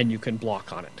 and you can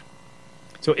block on it.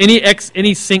 So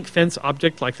any sync fence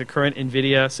object, like the current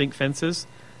NVIDIA sync fences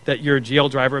that your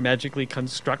GL driver magically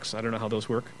constructs, I don't know how those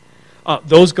work,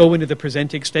 those go into the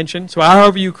present extension. So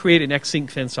however you create an X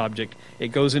sync fence object, it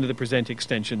goes into the present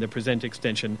extension. The present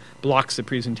extension blocks the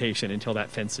presentation until that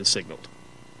fence is signaled.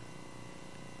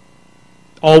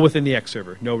 All within the X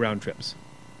server, no round trips.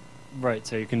 Right,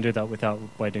 so you can do that without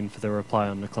waiting for the reply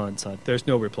on the client side. There's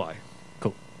no reply.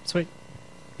 Cool. Sweet.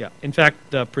 Yeah. In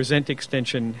fact, the present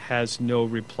extension has no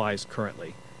replies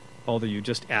currently, although you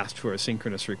just asked for a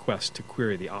synchronous request to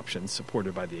query the options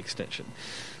supported by the extension.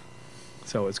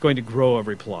 So it's going to grow a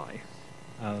reply.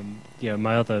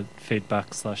 My other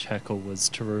feedback/heckle was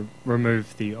to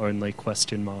remove the only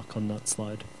question mark on that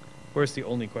slide. Where's the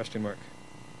only question mark?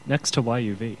 Next to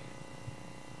YUV.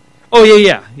 Oh,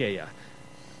 yeah.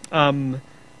 We're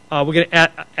going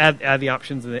to add the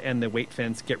options and the weight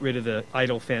fence, get rid of the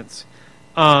idle fence,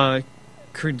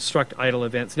 construct idle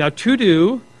events. Now, to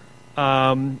do,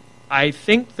 I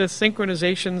think the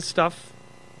synchronization stuff,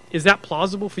 is that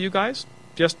plausible for you guys?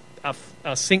 Just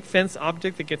a sync fence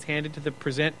object that gets handed to the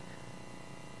present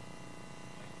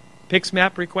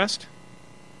PixMap request?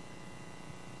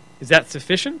 Is that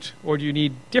sufficient, or do you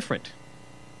need different?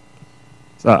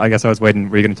 So I guess I was waiting.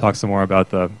 Were you going to talk some more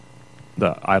about the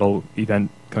idle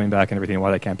event coming back and everything, and why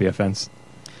that can't be a fence?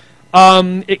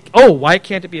 Why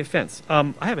can't it be a fence?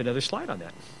 I have another slide on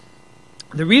that.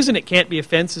 The reason it can't be a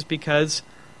fence is because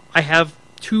I have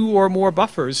two or more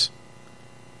buffers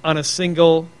on a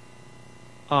single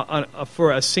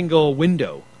for a single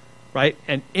window, right?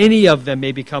 And any of them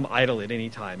may become idle at any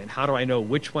time. And how do I know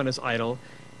which one is idle?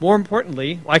 More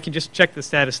importantly, I can just check the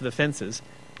status of the fences.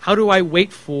 How do I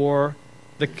wait for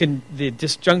the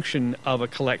disjunction of a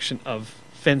collection of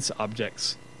fence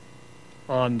objects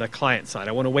on the client side?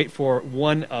 I want to wait for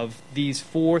one of these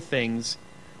four things.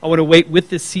 I want to wait with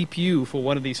the CPU for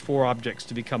one of these four objects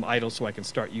to become idle so I can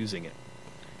start using it.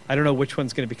 I don't know which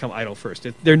one's going to become idle first.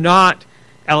 They're not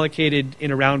allocated in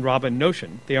a round-robin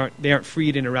notion. They aren't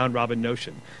freed in a round-robin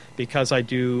notion because I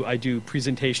do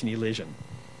presentation elision.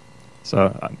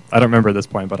 So I don't remember at this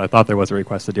point, but I thought there was a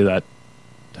request to do that.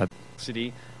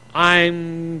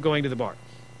 I'm going to the bar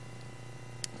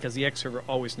because the X server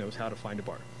always knows how to find a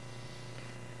bar.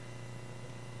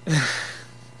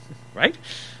 Right?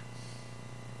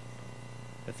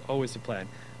 That's always the plan.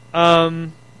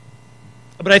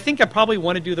 But I think I probably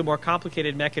want to do the more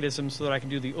complicated mechanisms so that I can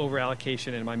do the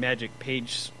over-allocation and my magic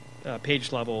page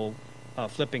level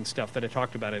flipping stuff that I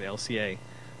talked about at LCA.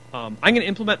 I'm going to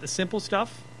implement the simple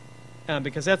stuff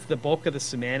because that's the bulk of the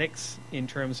semantics in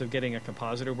terms of getting a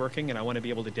compositor working, and I want to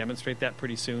be able to demonstrate that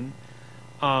pretty soon.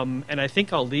 And I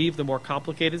think I'll leave the more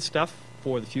complicated stuff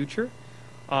for the future.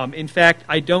 In fact,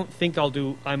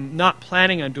 I'm not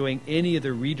planning on doing any of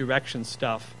the redirection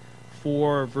stuff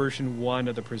for version 1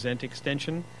 of the present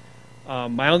extension.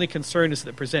 My only concern is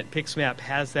that present PixMap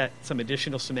has some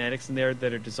additional semantics in there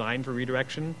that are designed for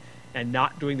redirection, and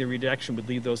not doing the redirection would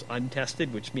leave those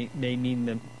untested, which may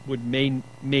mean we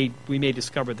may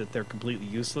discover that they're completely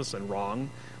useless and wrong,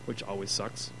 which always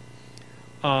sucks.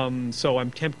 So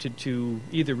I'm tempted to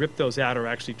either rip those out or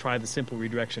actually try the simple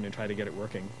redirection and try to get it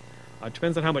working. It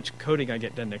depends on how much coding I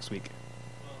get done next week.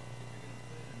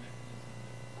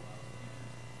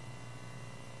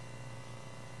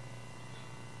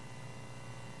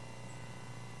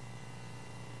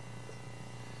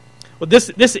 Well,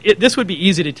 this would be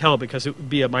easy to tell because it would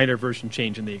be a minor version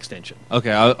change in the extension.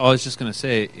 Okay, I was just going to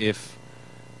say if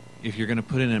you're going to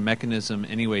put in a mechanism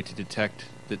anyway to detect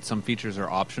that some features are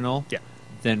optional, Yeah.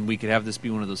 then we could have this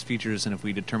be one of those features, and if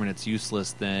we determine it's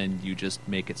useless, then you just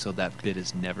make it so that bit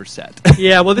is never set.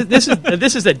 Yeah, well, this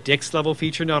is a DIX level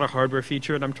feature, not a hardware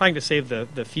feature, and I'm trying to save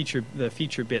the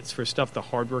feature bits for stuff the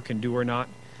hardware can do or not.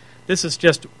 This is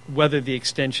just whether the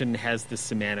extension has the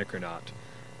semantic or not.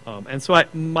 And so I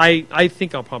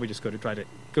think I'll probably just go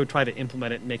try to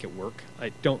implement it and make it work.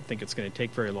 I don't think it's going to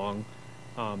take very long,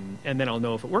 and then I'll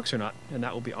know if it works or not, and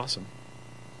that will be awesome.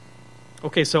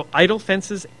 Okay, so idle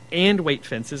fences and wait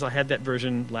fences. I had that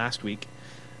version last week.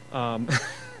 And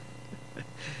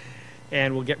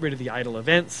we'll get rid of the idle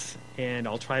events, and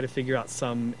I'll try to figure out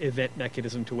some event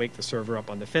mechanism to wake the server up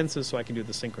on the fences so I can do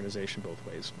the synchronization both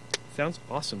ways. Sounds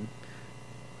awesome.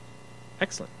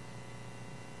 Excellent.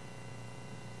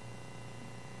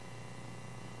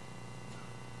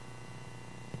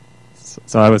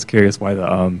 So I was curious why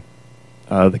the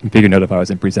configure notify was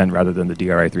in present rather than the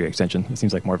DRI3 extension. It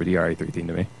seems like more of a DRI3 theme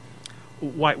to me.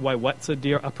 Why what's a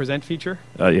present feature?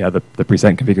 Yeah, the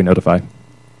present configure notify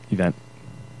event.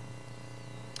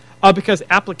 Because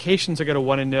applications are going to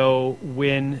want to know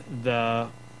when the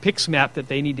PIX map that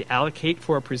they need to allocate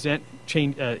for a present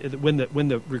change, when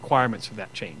the requirements for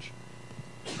that change.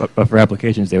 But for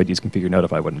applications, they would use configure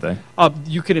notify, wouldn't they?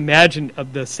 You can imagine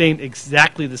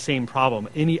exactly the same problem.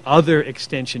 Any other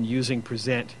extension using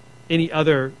present, any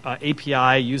other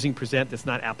API using present that's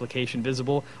not application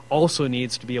visible also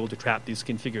needs to be able to trap these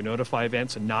configure notify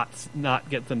events and not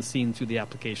get them seen through the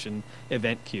application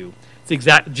event queue.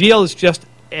 GL is just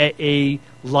a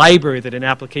library that an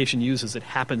application uses that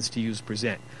happens to use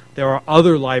present. There are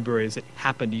other libraries that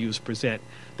happen to use present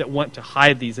that want to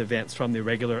hide these events from the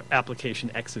regular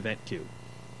application X event queue.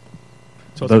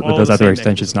 So But those other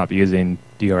extensions not be using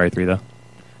DRI3 though?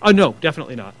 Oh no,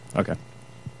 definitely not. Okay.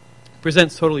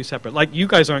 Present's totally separate. Like you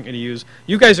guys aren't going to use.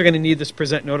 You guys are going to need this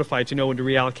present notify to know when to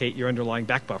reallocate your underlying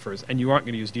back buffers, and you aren't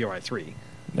going to use DRI3.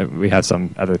 We have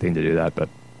some other thing to do that, but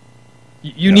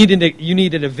You need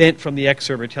an event from the X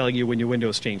server telling you when your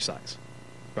windows change size,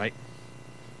 right?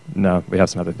 no, we have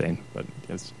some other thing. But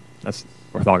that's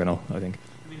orthogonal, I think.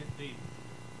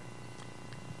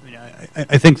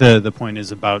 I think the point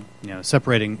is about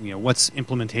separating what's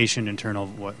implementation internal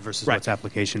versus Right. what's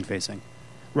application facing.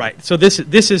 Right. So this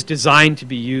is designed to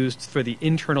be used for the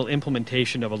internal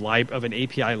implementation of an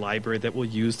API library that will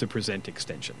use the present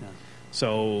extension. Yeah.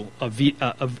 So a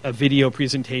video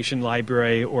presentation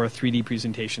library or a 3D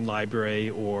presentation library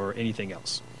or anything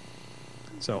else.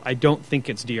 So I don't think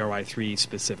it's DRI3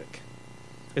 specific.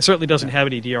 It certainly doesn't have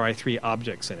any DRI3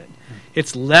 objects in it.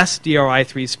 It's less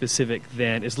DRI3 specific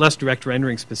it's less direct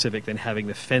rendering specific than having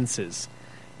the fences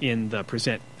in the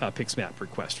present PixMap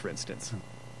request, for instance,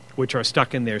 which are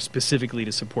stuck in there specifically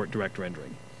to support direct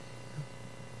rendering.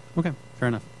 Okay, fair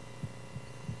enough.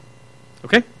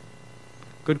 Okay?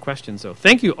 Good questions, though.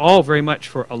 Thank you all very much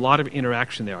for a lot of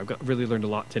interaction there. I've really learned a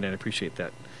lot today, and I appreciate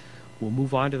that. We'll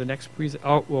move on to the next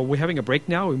well, we're having a break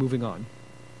now, or are we moving on?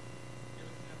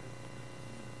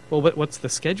 Well, what's the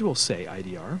schedule say,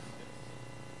 IDR?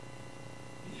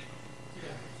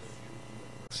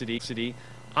 City.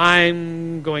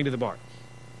 I'm going to the bar.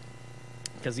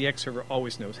 Because the X server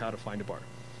always knows how to find a bar.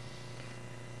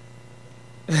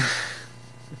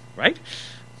 Right?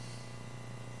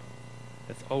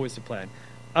 That's always the plan.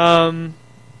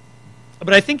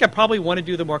 But I think I probably want to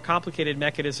do the more complicated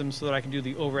mechanisms so that I can do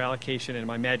the over-allocation and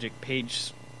my magic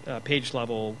page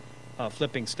level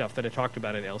flipping stuff that I talked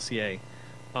about at LCA.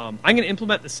 I'm going to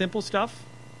implement the simple stuff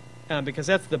because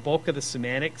that's the bulk of the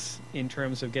semantics in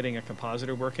terms of getting a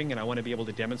compositor working, and I want to be able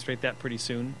to demonstrate that pretty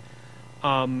soon.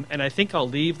 And I think I'll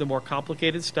leave the more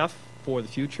complicated stuff for the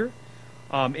future.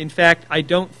 In fact,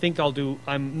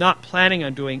 I'm not planning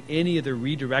on doing any of the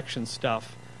redirection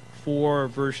stuff for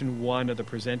version 1 of the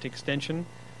present extension.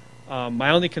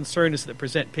 My only concern is that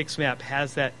present PixMap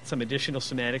has some additional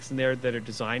semantics in there that are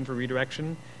designed for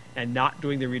redirection, and not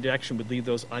doing the redirection would leave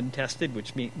those untested,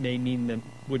 which may mean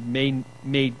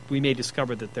we may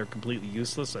discover that they're completely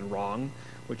useless and wrong,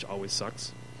 which always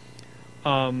sucks.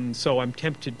 So I'm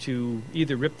tempted to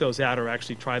either rip those out or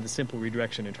actually try the simple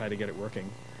redirection and try to get it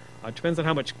working. It depends on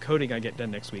how much coding I get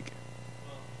done next week.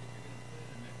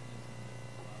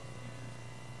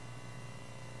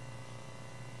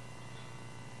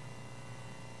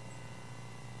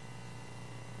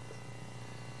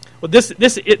 Well,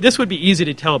 this would be easy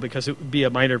to tell because it would be a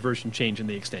minor version change in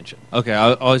the extension. Okay,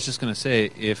 I was just going to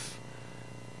say if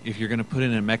you're going to put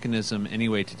in a mechanism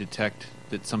anyway to detect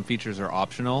that some features are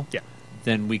optional, Yeah.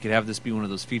 then we could have this be one of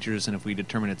those features, and if we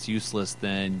determine it's useless,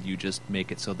 then you just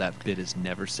make it so that bit is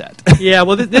never set. Yeah,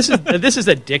 well, this is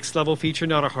a DIX level feature,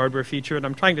 not a hardware feature, and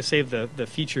I'm trying to save the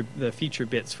feature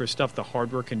bits for stuff the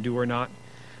hardware can do or not.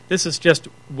 This is just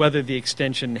whether the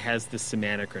extension has the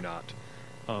semantic or not.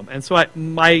 And so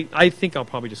I think I'll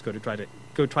probably just go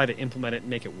try to implement it and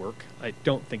make it work. I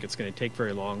don't think it's going to take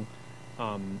very long,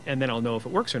 and then I'll know if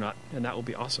it works or not, and that will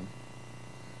be awesome.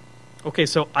 Okay,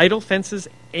 so idle fences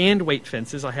and wait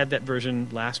fences. I had that version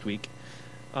last week.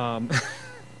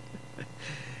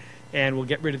 And we'll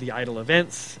get rid of the idle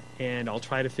events, and I'll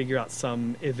try to figure out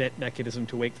some event mechanism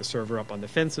to wake the server up on the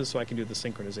fences so I can do the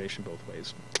synchronization both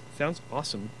ways. Sounds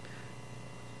awesome.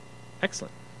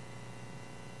 Excellent.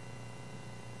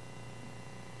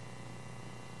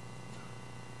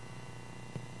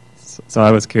 So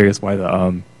I was curious why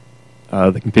the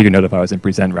configure notify was in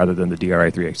present rather than the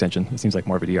DRI3 extension. It seems like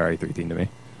more of a DRI3 theme to me.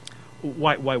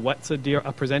 Why what's a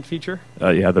present feature?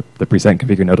 Yeah, the present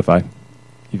configure notify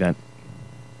event.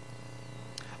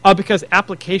 Because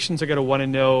applications are going to want to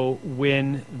know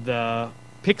when the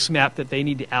PIX map that they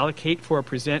need to allocate for a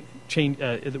present change,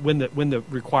 when the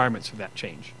requirements for that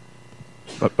change.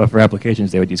 But for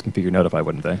applications, they would use configure notify,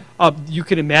 wouldn't they? You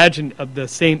can imagine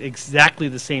exactly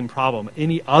the same problem.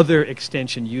 Any other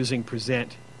extension using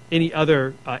present, any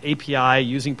other API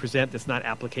using present that's not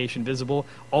application visible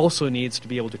also needs to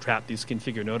be able to trap these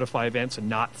configure notify events and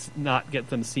not get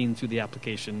them seen through the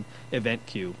application event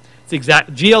queue.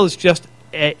 GL is just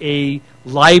a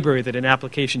library that an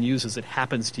application uses that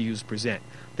happens to use present.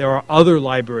 There are other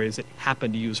libraries that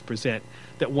happen to use present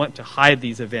that want to hide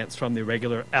these events from the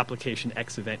regular application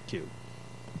X event queue.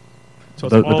 So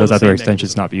but those other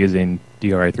extensions not be using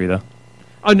DRI3 though?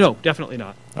 Oh no, definitely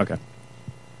not. Okay.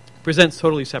 Present's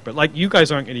totally separate. Like you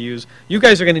guys aren't going to use. You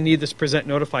guys are going to need this present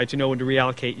notify to know when to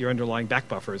reallocate your underlying back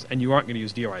buffers, and you aren't going to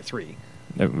use DRI3.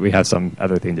 We have some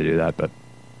other thing to do that, but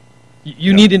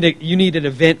you need an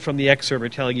event from the X server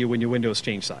telling you when your windows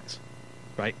change size,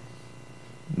 right?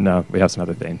 No, we have some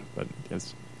other thing, but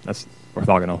that's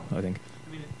orthogonal, I think.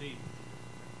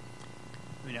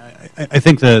 I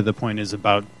think the point is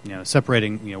about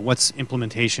separating what's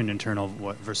implementation internal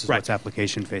versus right. What's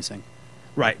application facing.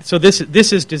 Right. So this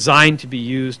is designed to be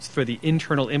used for the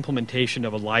internal implementation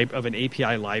of an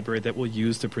API library that will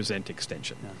use the present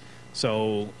extension. Yeah.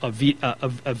 So a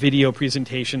video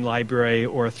presentation library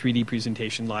or a 3D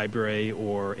presentation library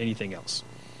or anything else.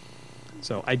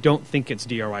 So I don't think it's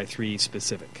DRI3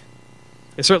 specific.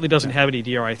 It certainly doesn't have any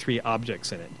DRI3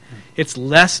 objects in it. It's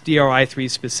less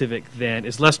DRI3 specific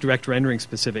is less direct rendering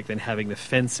specific than having the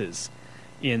fences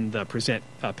in the present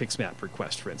PixMap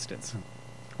request, for instance,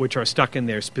 which are stuck in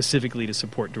there specifically to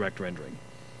support direct rendering.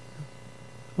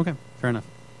 Okay, fair enough.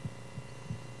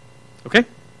 Okay.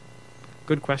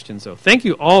 Good questions, though. Thank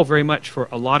you all very much for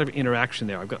a lot of interaction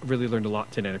there. I've really learned a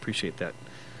lot today, and I appreciate that.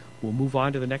 We'll move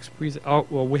on to the next well,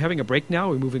 we're having a break now, or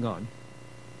are we moving on?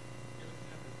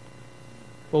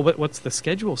 Well, what's the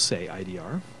schedule say,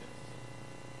 IDR?